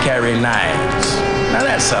Negroes carry knives. Now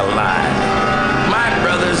that's a lie. My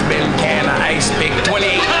brother's been carrying an ice pick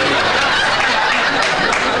 28 years.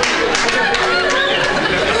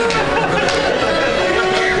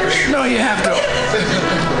 No, you have to.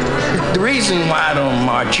 The reason why I don't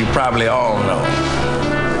march, you probably all know.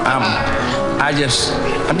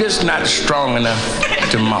 I'm just not strong enough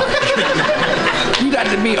to march. You got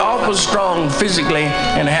to be awful strong physically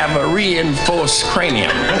and have a reinforced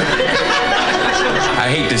cranium. I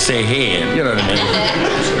hate to say head, you know what I mean?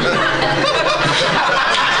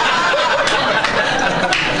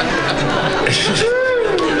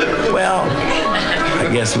 Well, I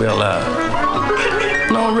guess we'll,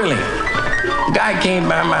 no, really. Guy came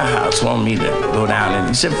by my house, wanted me to go down and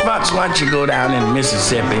he said, Fox, why don't you go down in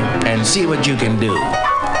Mississippi and see what you can do?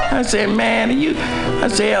 I said, man, I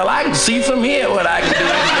said, hell, I can see from here what I can do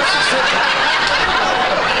in Mississippi.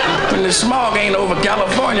 When the smog ain't over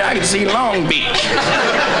California, I can see Long Beach.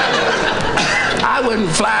 I wouldn't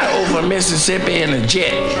fly over Mississippi in a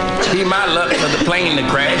jet. Be my luck for the plane to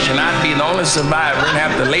crash, and I'd be the only survivor and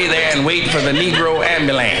have to lay there and wait for the Negro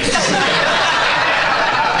ambulance.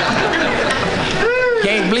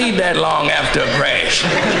 Can't bleed that long after a crash.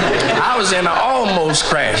 I was in an almost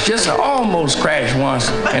crash, just an almost crash once,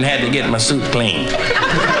 and had to get my suit cleaned.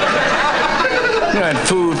 You know, and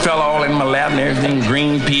food fell all in my lap and everything,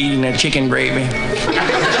 green peas and that chicken gravy.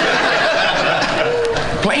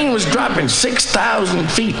 Plane was dropping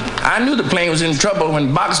 6,000 feet. I knew the plane was in trouble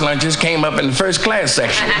when box lunches came up in the first class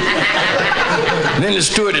section. Then the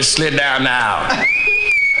stewardess slid down the aisle.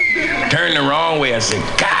 Turned the wrong way. I said,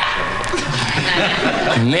 God.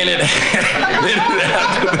 And then it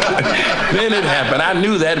happened. I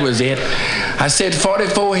knew that was it. I said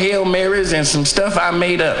 44 Hail Marys and some stuff I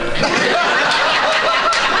made up.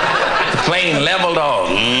 The plane leveled off.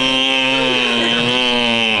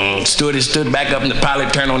 Stewardess stood back up and the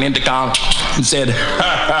pilot turned on intercom and said,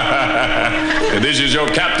 this is your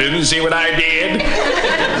captain, see what I did?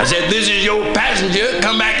 I said, this is your passenger,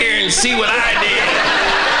 come back here and see what I did.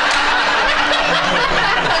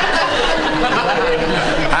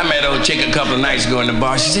 I met old chick a couple of nights ago in the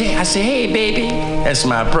bar. She said, I said, hey, baby. That's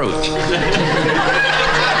my approach.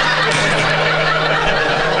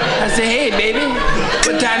 I said, hey, baby,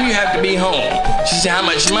 what time you have to be home? She said, how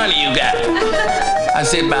much money you got? I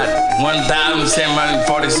said, about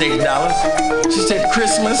 $1,746. She said,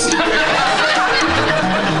 Christmas?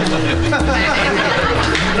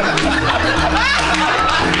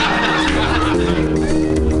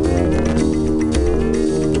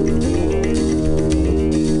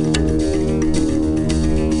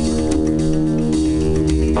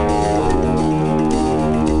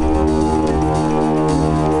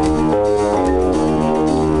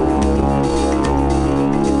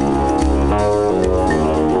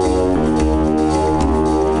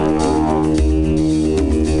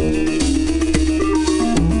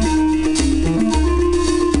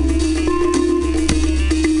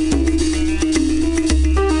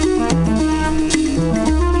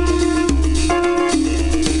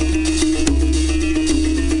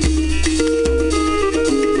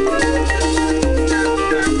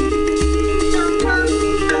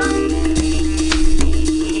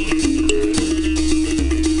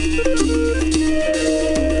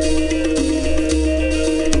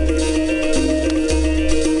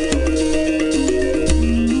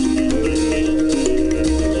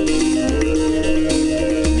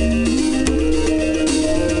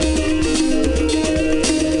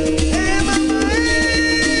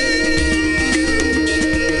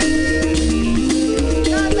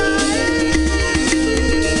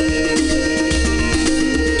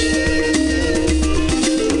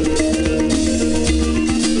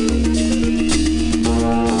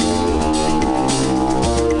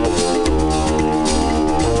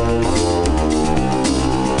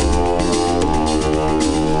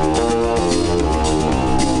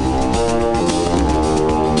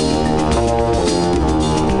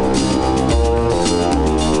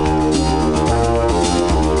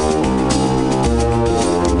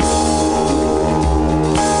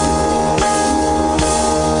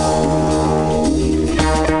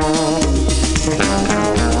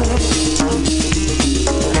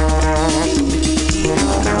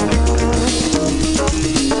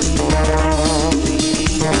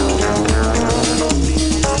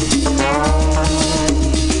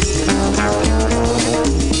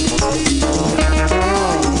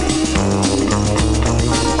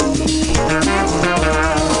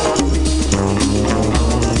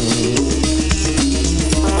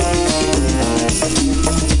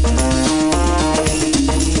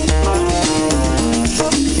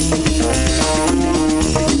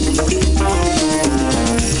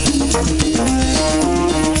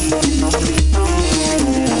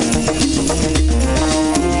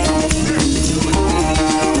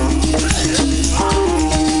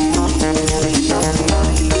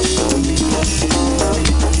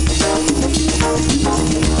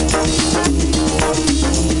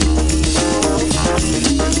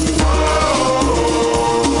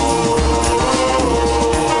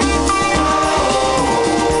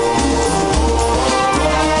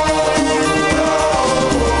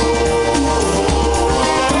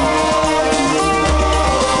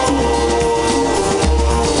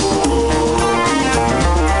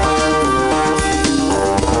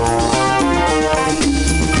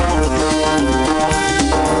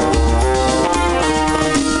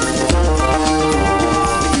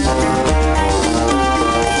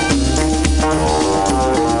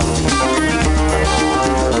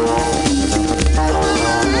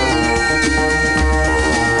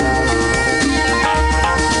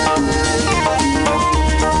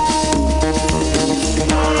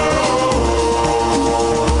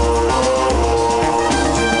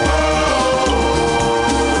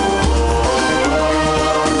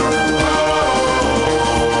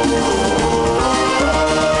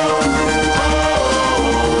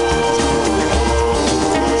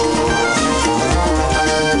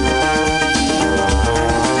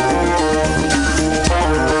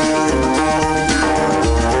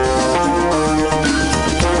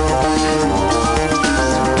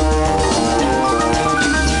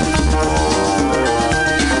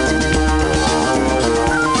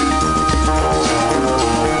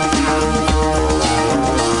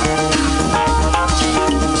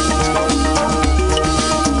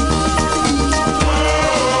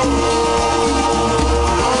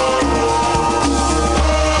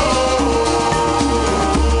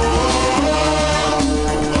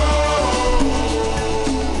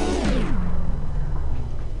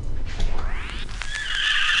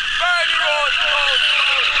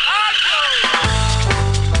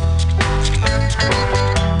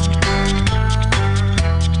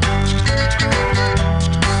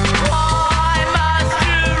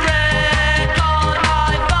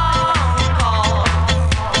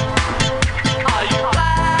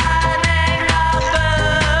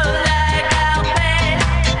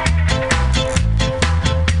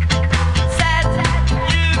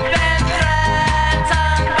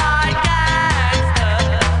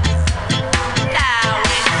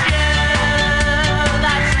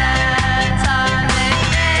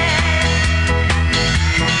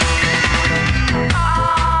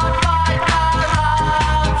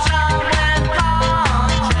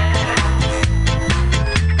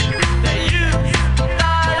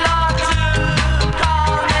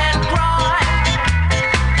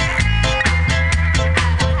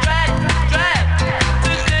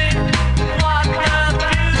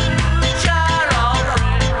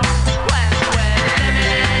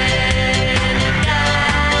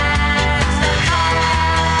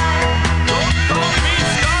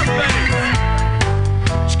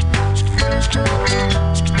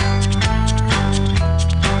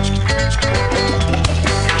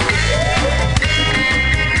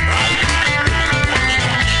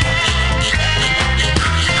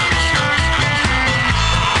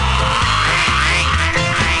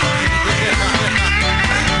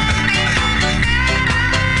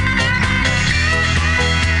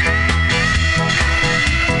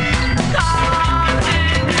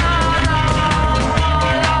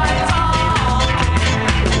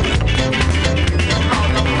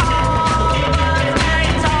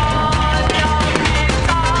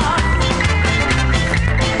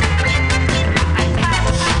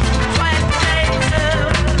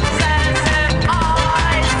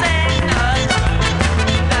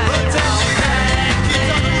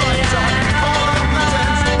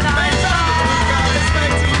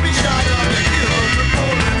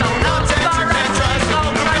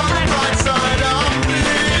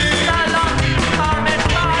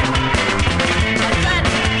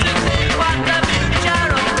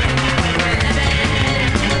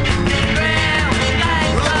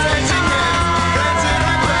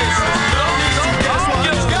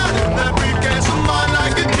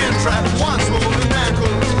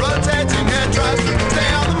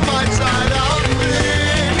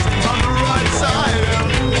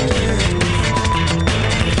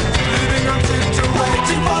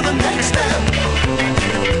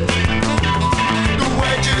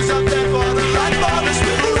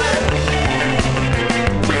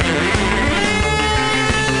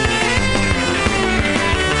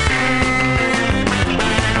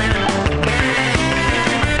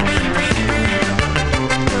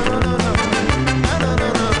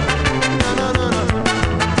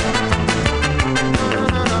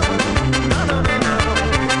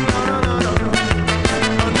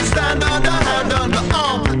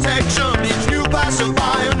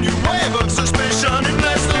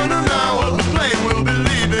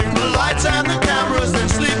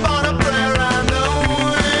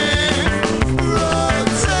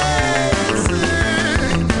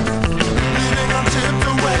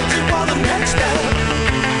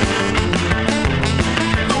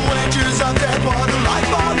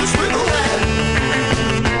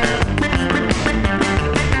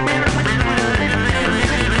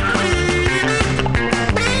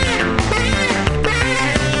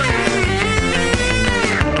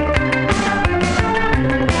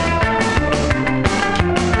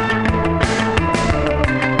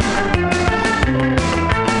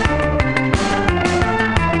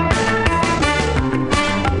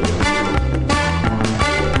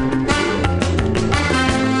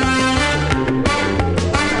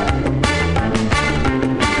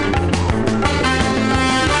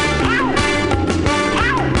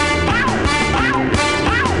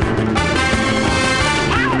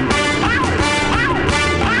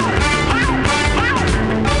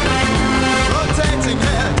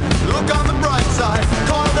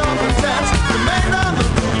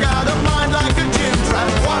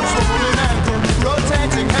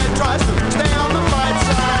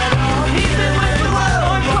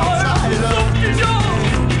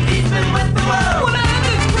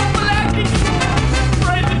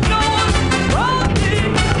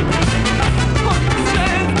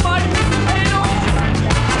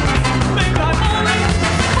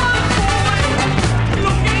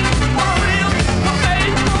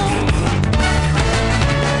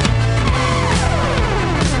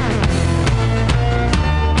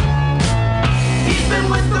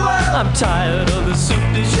 I'm tired of the soup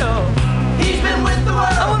du jour. He's been with the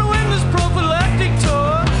world. I wanna win this prophylactic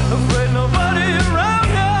tour. Afraid nobody around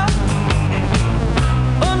here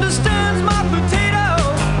understands my potato.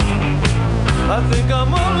 I think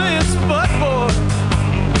I'm only a spot boy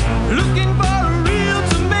looking for a real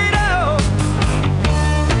tomato.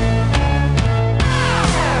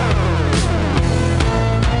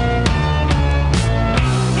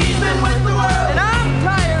 He's been with the world. And I'm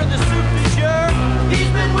tired of the soup du jour. He's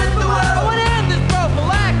been with the world. I wanna end this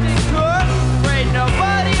prophylactic tour. Afraid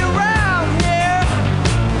nobody around here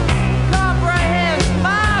comprehends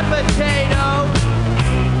my potato.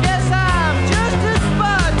 Guess I'm just a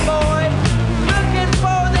spud boy looking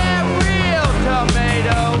for their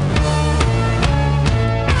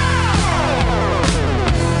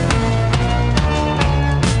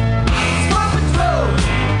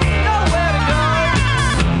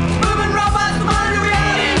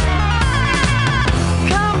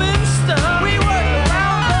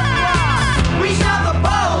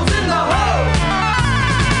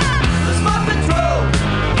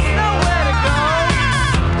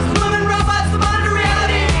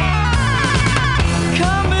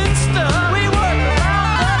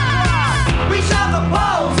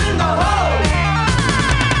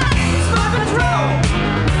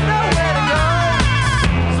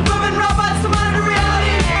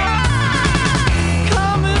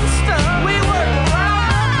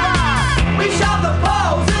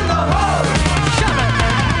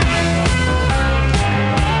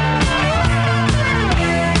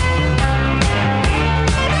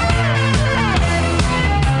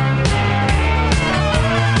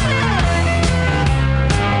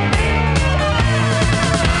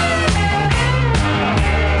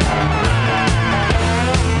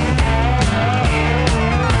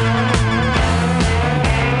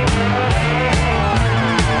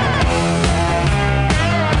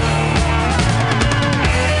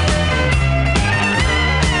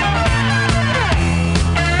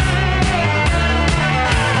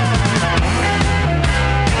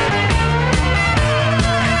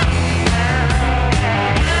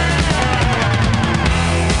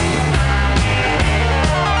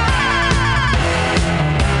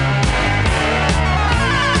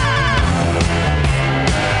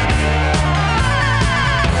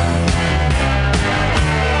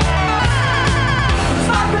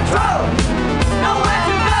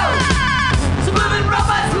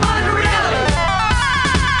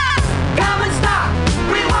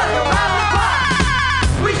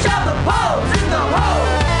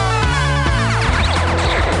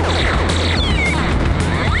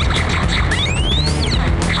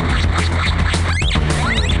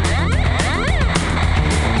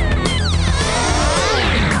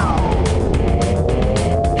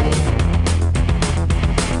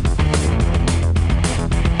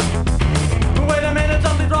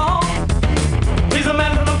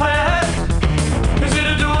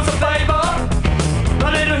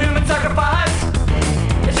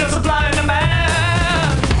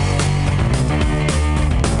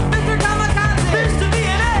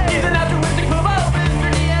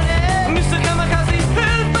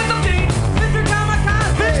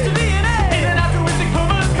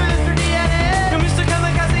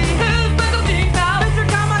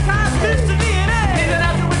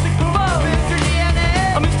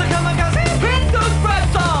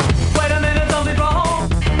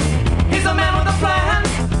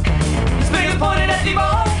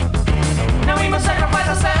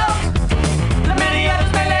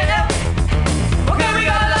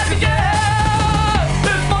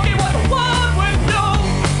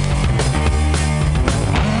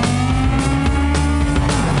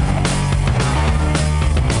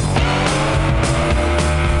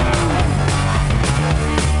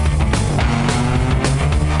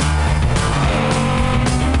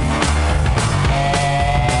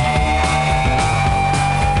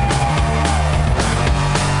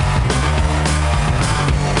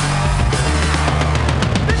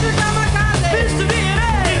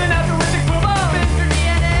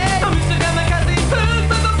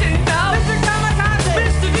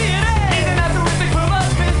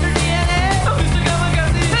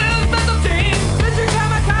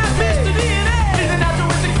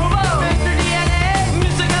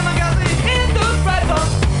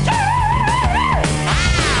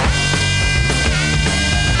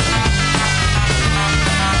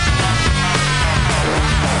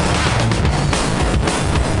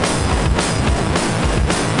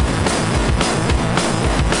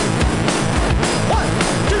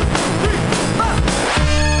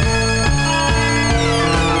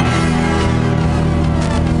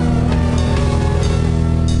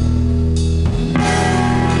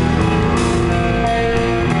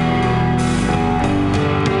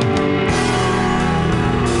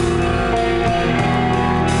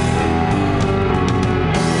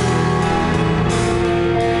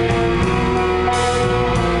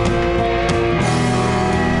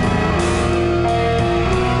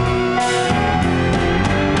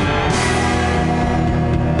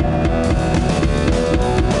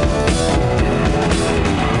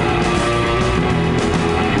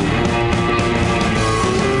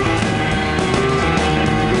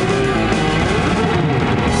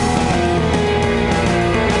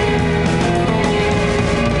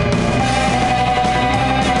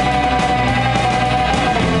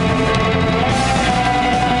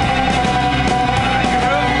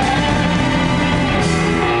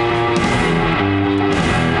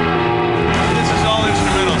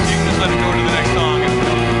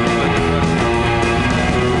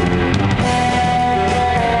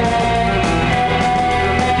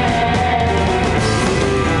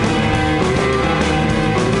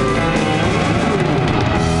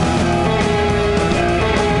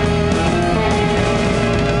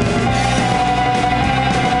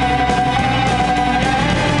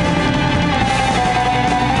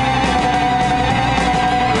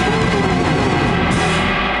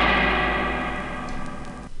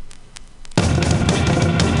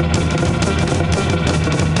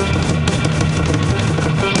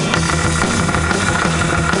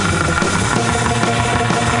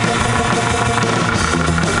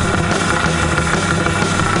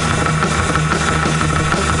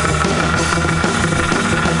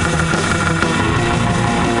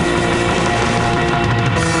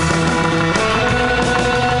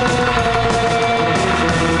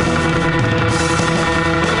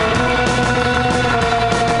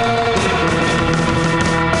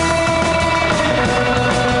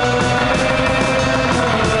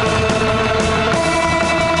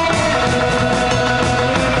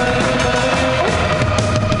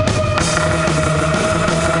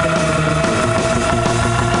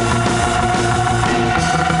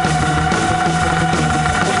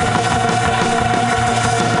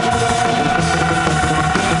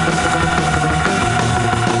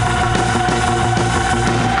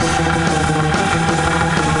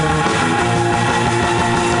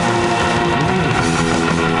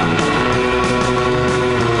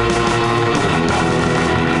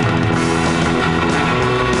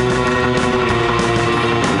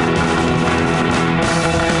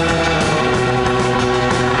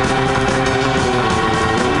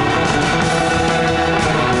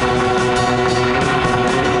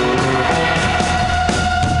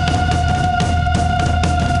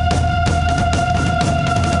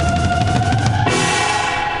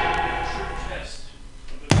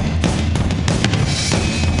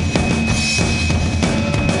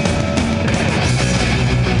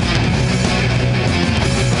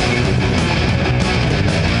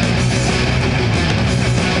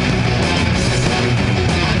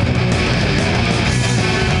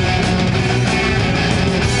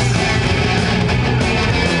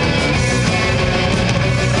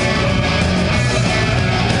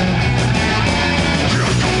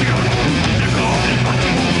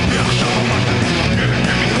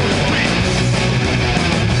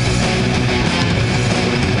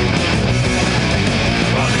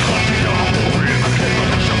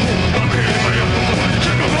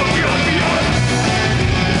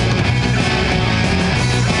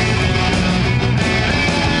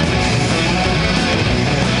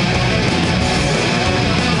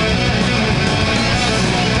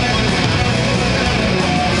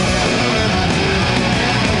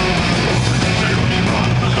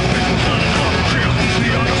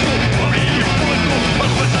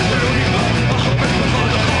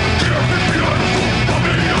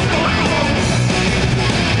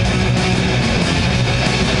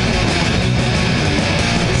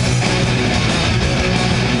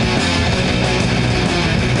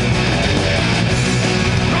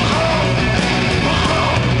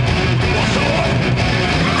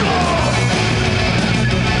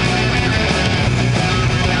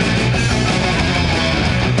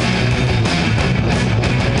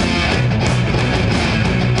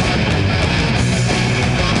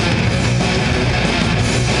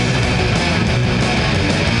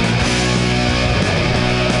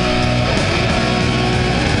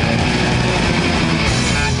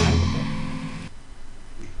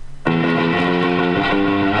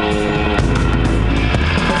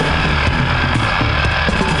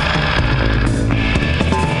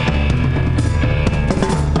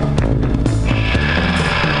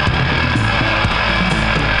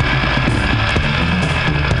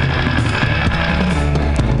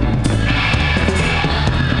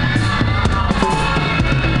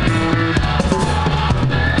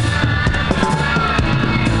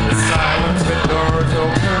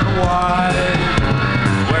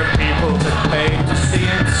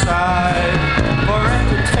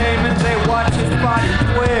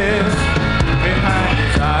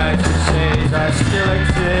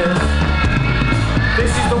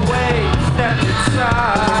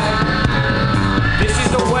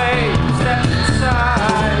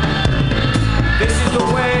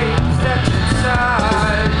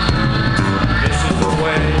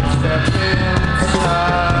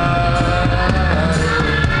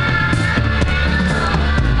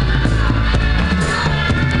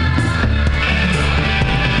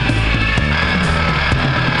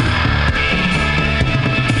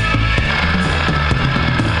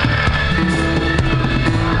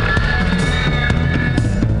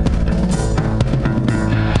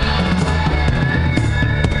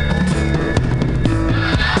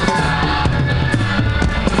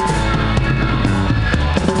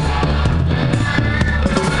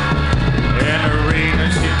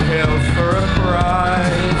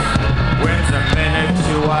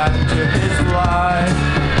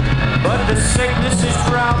Sickness is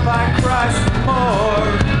drowned by Christ and more.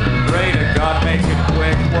 Pray to God, make it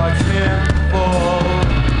quick, watch him fall.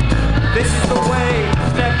 This is the way,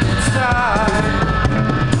 step inside.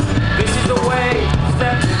 This is the way,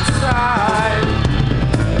 step inside.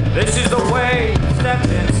 This is the way, step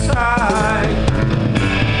inside.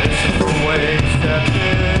 This is the way, step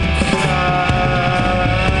inside.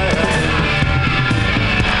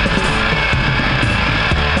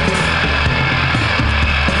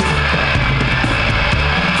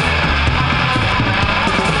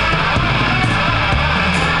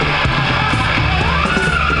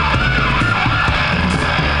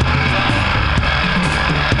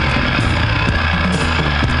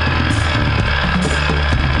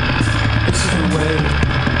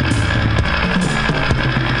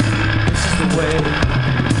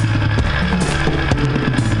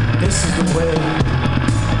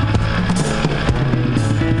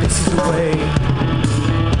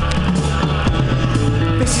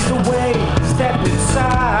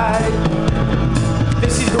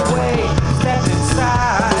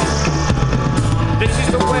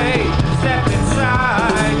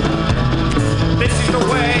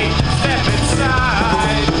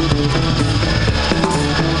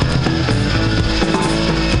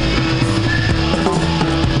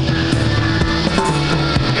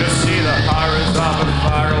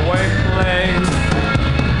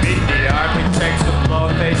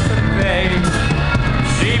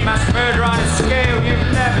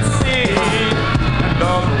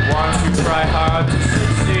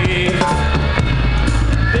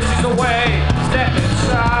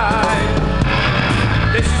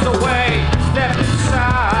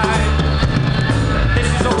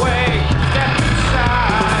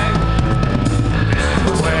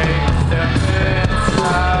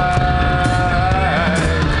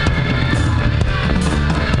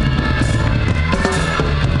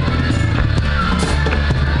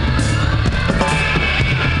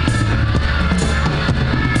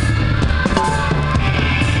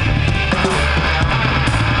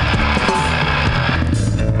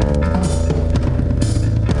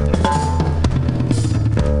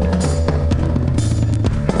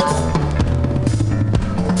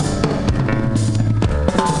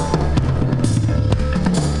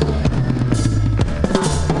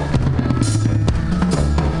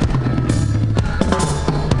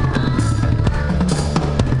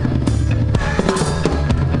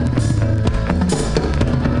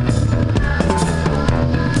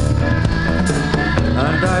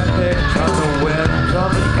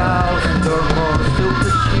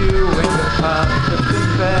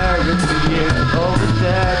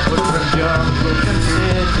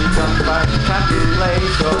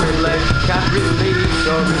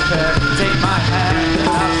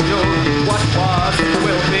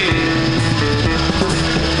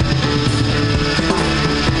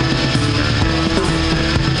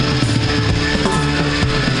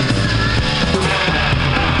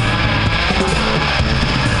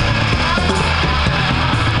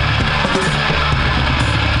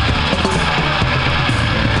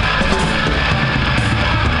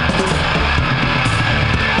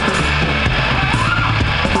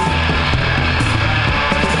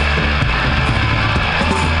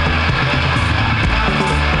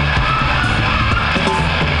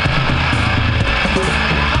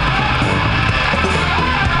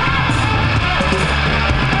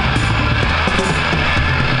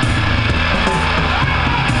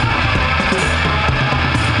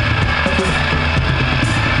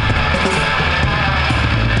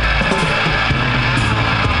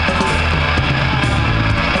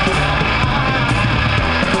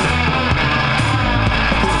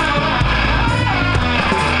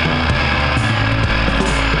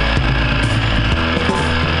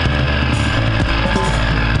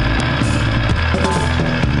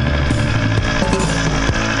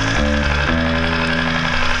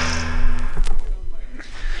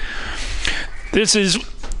 This is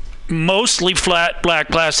mostly flat black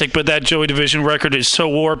plastic, but that Joy Division record is so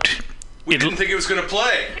warped. We didn't think it was going to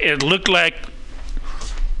play. It looked like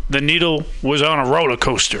the needle was on a roller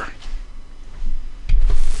coaster.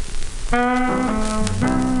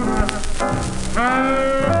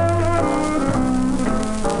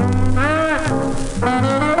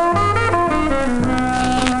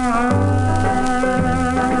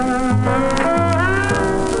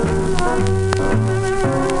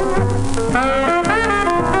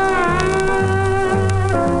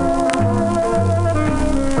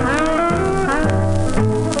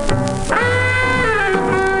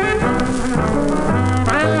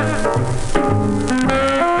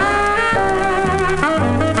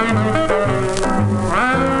 Right.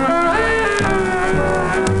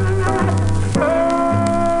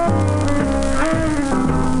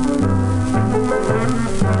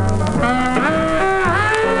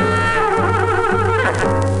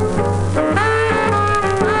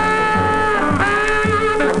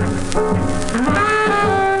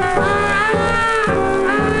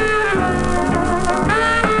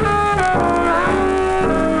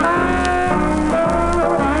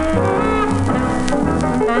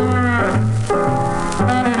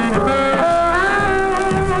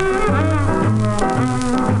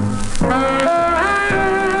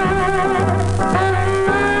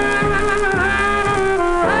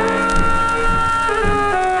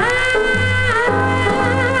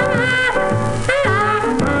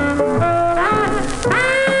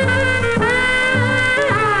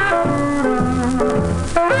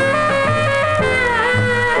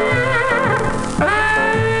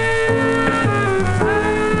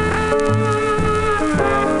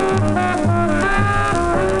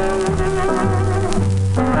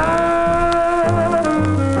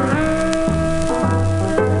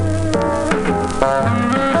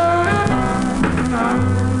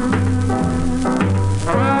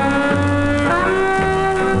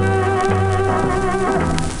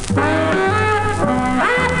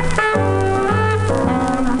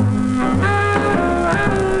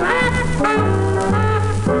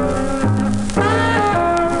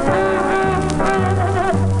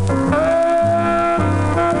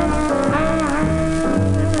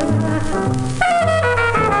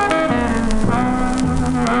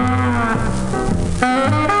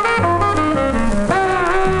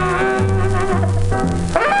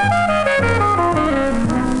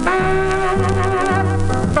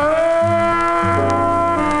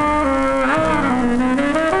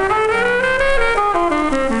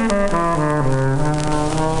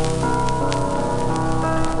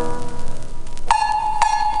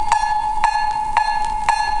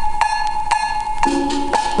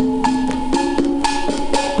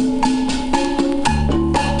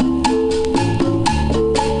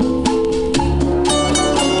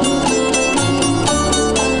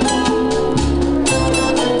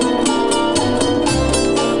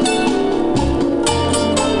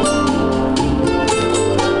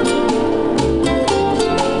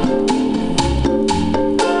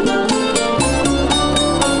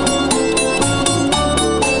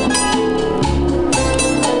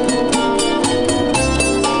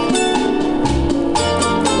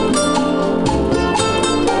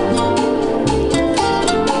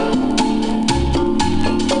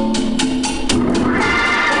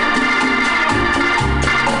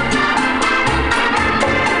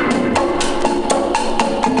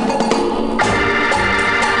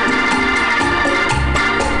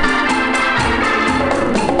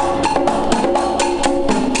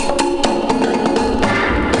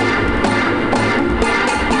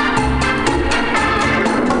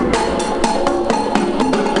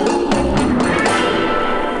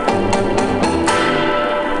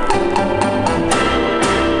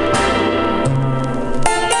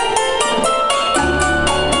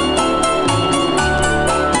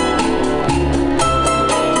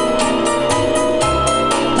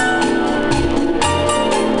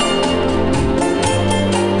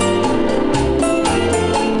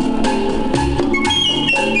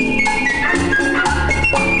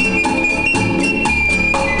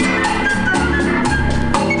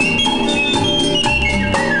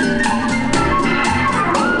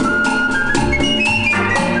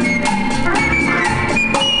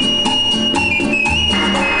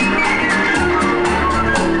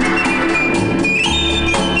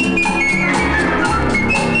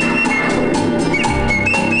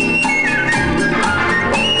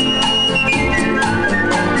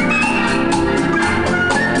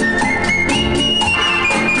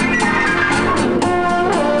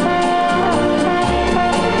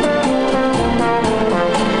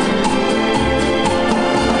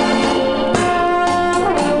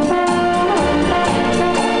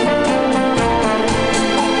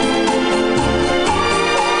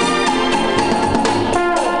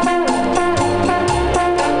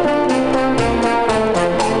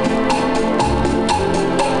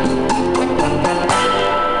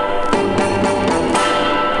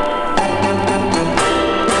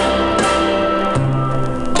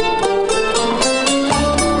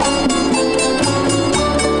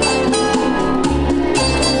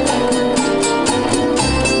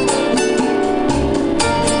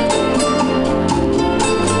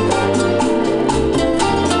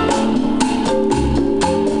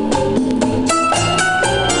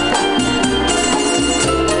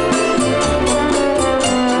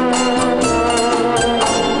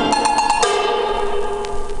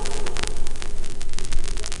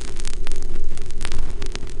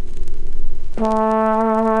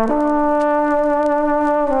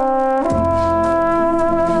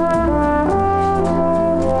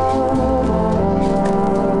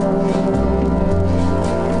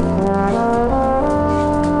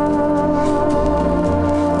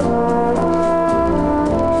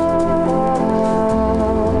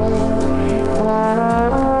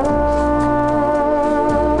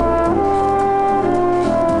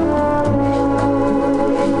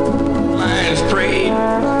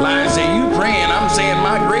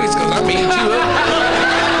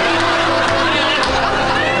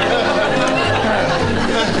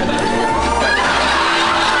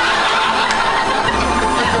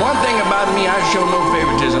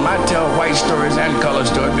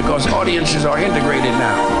 Audiences are integrated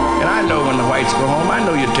now. And I know when the whites go home, I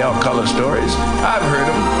know you tell color stories. I've heard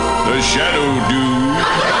them. The Shadow Dude.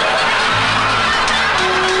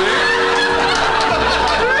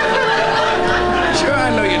 Sure, I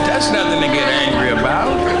know you. That's nothing to get angry about.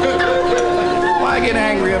 Why get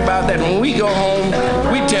angry about that? When we go home,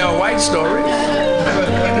 we tell white stories.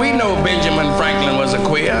 We know Benjamin Franklin was a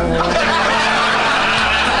queer.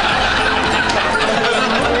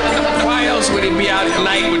 Would he be out at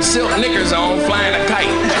night with silk knickers on flying a kite?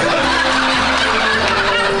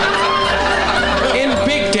 In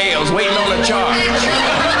pigtails waiting on a charge.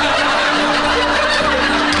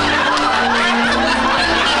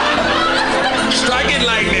 Strike it,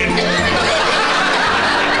 lightning.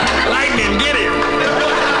 Lightning, get him.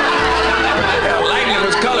 Yeah, lightning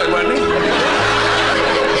was colored, wasn't he?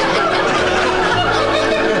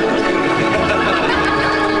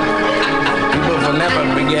 People will never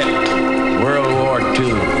forget World War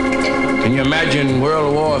II. Can you imagine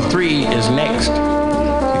World War III is next?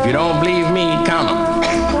 If you don't believe me, count them.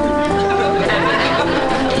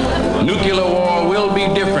 Nuclear war will be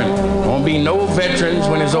different. Won't be no veterans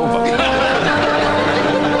when it's over.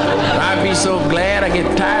 I'd be so glad I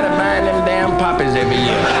get tired of buying them damn poppies every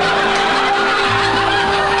year.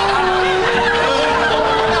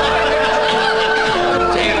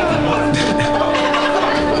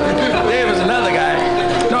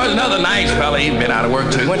 Nice fella, he'd been out of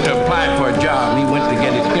work, so he went to apply for a job. He went to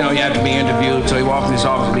get it, you had to be interviewed, so he walked in his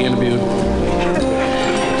office to be interviewed.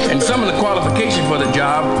 And some of the qualifications for the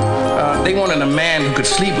job, they wanted a man who could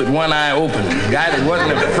sleep with one eye open, a guy that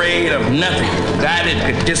wasn't afraid of nothing, a guy that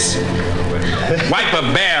could just wipe a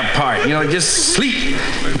bear apart, just sleep.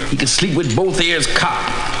 He could sleep with both ears cocked,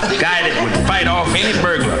 a guy that would fight off any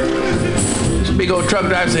burglar. This big old truck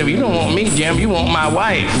driver said, "You don't want me, Jim, you want my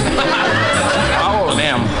wife." All of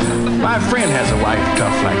them. My friend has a wife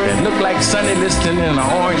tough like that. Look like Sonny Liston in an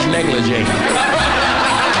orange negligee.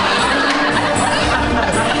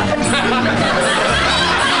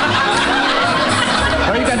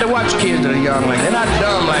 Well, you got to watch kids that are young like that. They're not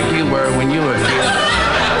dumb like you were when you were a kid.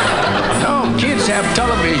 No, kids have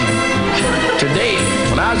television. Today,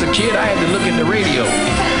 when I was a kid, I had to look at the radio.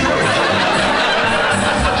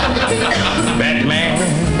 Batman.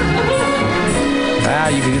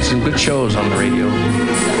 You can get some good shows on the radio.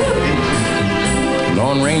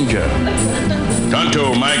 Lone Ranger.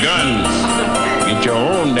 Tonto, my guns. Get your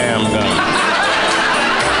own damn gun.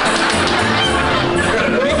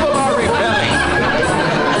 People are rebelling.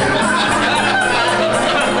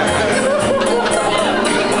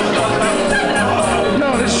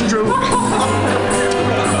 No, this is true.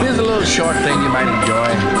 Here's a little short thing you might enjoy.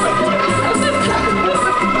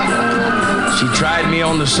 She tried me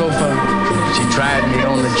on the sofa. She tried me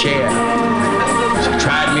on the chair. She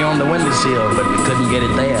tried me on the windowsill, but we couldn't get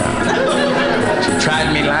it there. She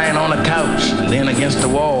tried me lying on a couch, then against the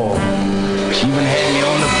wall. She even had me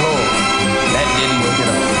on the floor. That didn't work at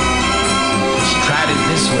all. She tried it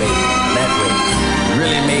this way, that way. It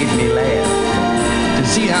really made me laugh. To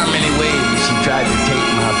see how many ways she tried to take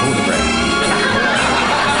my photograph.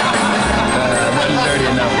 Wasn't dirty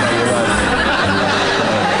enough, no, you wasn't.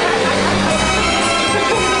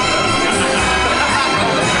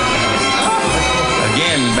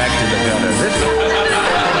 Back to the gutter.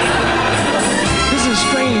 This is a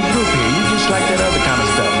strange group here. You just like that other kind of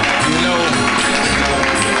stuff.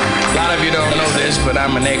 A lot of you don't know this, but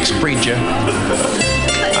I'm an ex-preacher.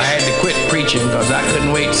 I had to quit preaching because I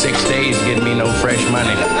couldn't wait 6 days to get me no fresh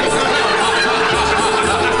money.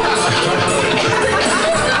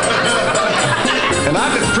 And I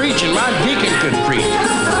could preach, and my deacon could preach.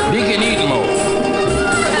 Deacon Edenmo.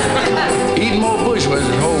 Edenmo Bush was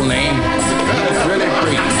his whole name. Really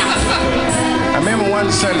preach. I remember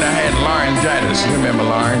one Sunday I had laryngitis. You remember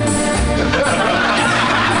Lauren?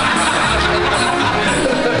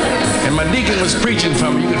 And my deacon was preaching for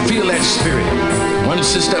me. You could feel that spirit. One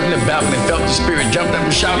sister up in the balcony felt the spirit, jumped up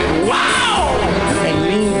and shouted, "Wow!" and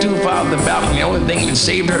leaned too far out the balcony. The only thing that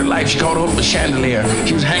saved her life, she caught hold of a chandelier.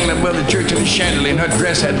 She was hanging above the church in the chandelier, and her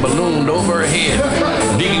dress had ballooned over her head.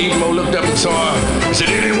 Diggity Mo looked up and saw her. He said,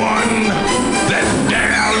 anyone that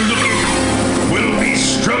dare look will be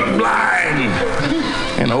struck blind.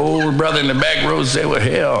 And the old brother in the back row said, well,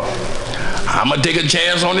 hell, I'm going to take a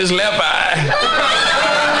chance on this left eye.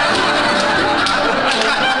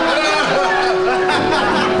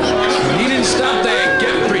 He didn't stop there, he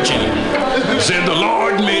kept preaching. He said, the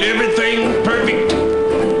Lord made everything perfect.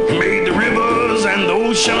 He made the rivers and the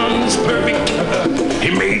oceans perfect.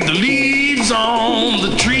 He made the leaves on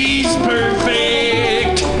the trees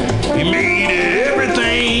perfect. He made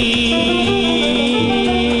everything.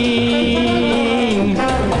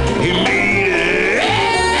 He made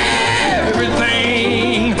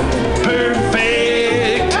everything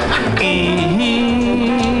perfect.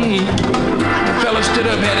 The fella stood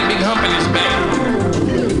up, had a big hump in his back.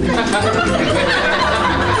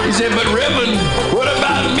 He said, but Reverend, what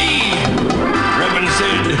about me? Reverend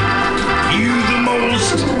said, you the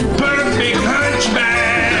most perfect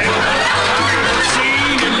hunchback I've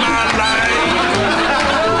seen in my life.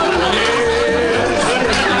 Yes.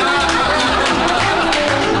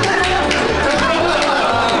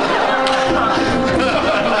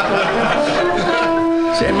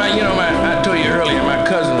 Said, I told you earlier, my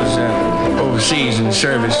cousin was overseas in the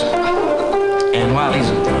service, and while he's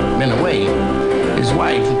been away, his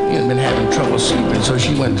wife has been having trouble sleeping, so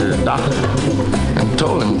she went to the doctor and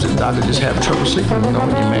told him, the doctor just have trouble sleeping, when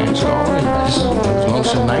your man's gone, and just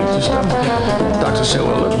lonesome nights and stuff. The doctor said,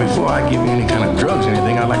 well, look, before I give you any kind of drugs or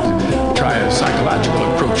anything, I'd like to try a psychological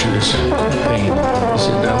approach to this thing. He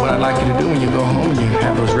said, what I'd like you to do when you go home and you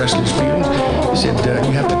have those restless feelings, he said,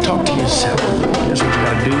 you have to talk to yourself. That's what you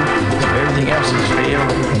got to do. Everything else has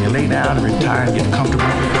failed, and you lay down and retire and get comfortable.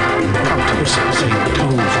 Talk to yourself, say,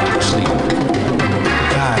 toes go to sleep.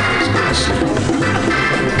 Eyes go to sleep.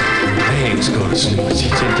 Legs go to sleep. She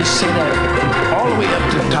said, just say that all the way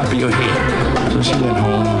up to the top of your head. So she went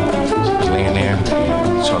home. She was laying there,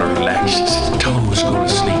 sort of relaxed. She said, toes go to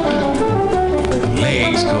sleep.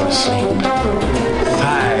 Legs go to sleep.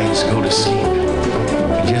 Thighs go to sleep.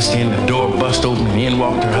 And just then the door bust open and in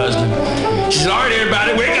walked her husband. She said, all right,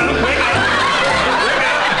 everybody, wake up, wake up.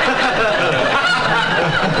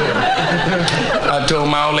 I told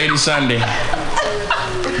my old lady Sunday.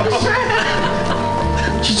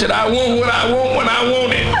 She said, I want what I want when I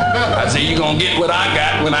want it. I said, you're going to get what I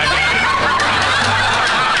got when I got it.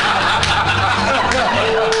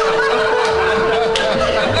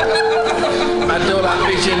 I told her I'd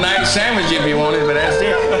fix you a nice sandwich if you wanted, but that's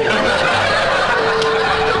it.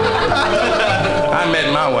 I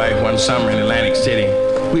met my wife one summer in Atlantic City.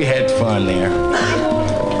 We had fun there.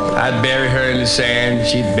 I'd bury her in the sand,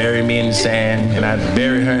 she'd bury me in the sand, and I'd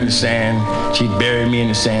bury her in the sand, she'd bury me in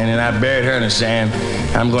the sand, and I buried her in the sand.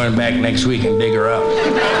 I'm going back next week and dig her up.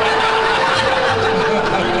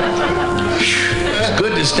 It's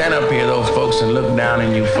good to stand up here, those folks, and look down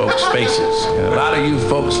in you folks' faces. And a lot of you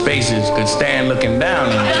folks' faces could stand looking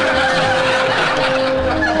down in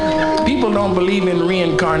you. People don't believe in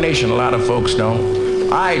reincarnation, a lot of folks don't.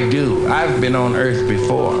 I do. I've been on Earth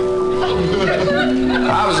before.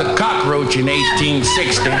 I was a cockroach in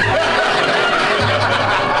 1860.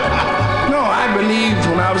 No, I believed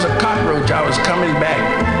when I was a cockroach I was coming back,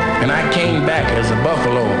 and I came back as a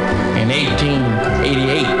buffalo in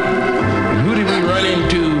 1888. And who did we run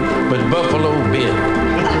into but Buffalo Bill?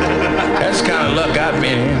 That's the kind of luck I've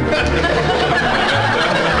been in.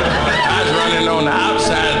 I was running on the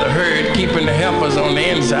outside of the herd, keeping the heifers on the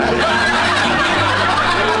inside.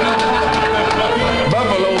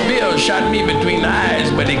 Buffalo Bill shot me between the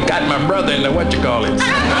eyes, but he got my brother in the whatchamacallit.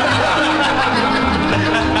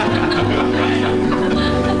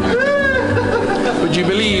 Would you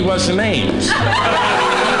believe what's the names?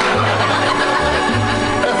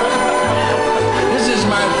 This is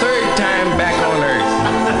my third time back on Earth.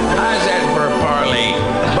 I was at for a parlay.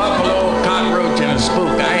 Buffalo, cockroach, and a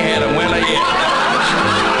spook. I ain't had a winner yet.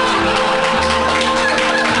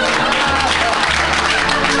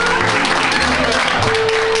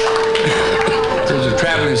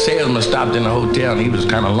 Traveling salesman stopped in a hotel and he was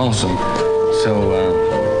kind of lonesome. So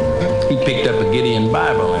he picked up a Gideon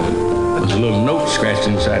Bible and there was a little note scratched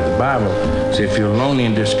inside the Bible. It said, if you're lonely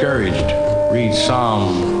and discouraged, read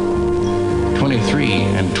Psalm 23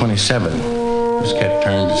 and 27. Just kept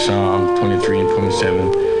turning to Psalm 23 and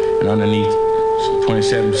 27. And underneath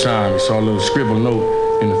 27 Psalm, he saw a little scribbled note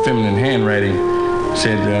in the feminine handwriting. It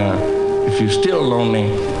said, if you're still lonely,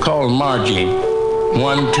 call Margie.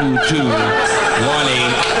 122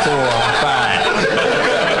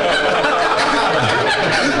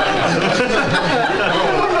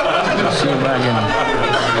 1845.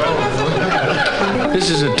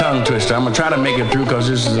 I'm going to try to make it through because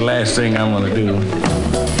this is the last thing I want to do.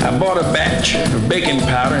 I bought a batch of baking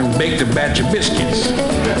powder and baked a batch of biscuits.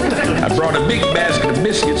 I brought a big basket of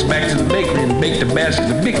biscuits back to the bakery and baked a basket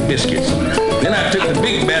of big biscuits. Then I took the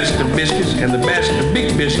big basket of biscuits and the basket of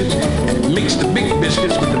big biscuits and mixed the big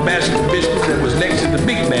biscuits with the basket of biscuits that was next to the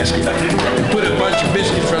big basket and put a bunch of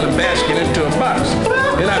biscuits from the basket into a box.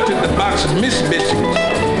 Then I took the box of missed biscuits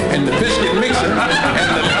and the biscuit mixer and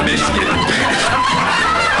the biscuit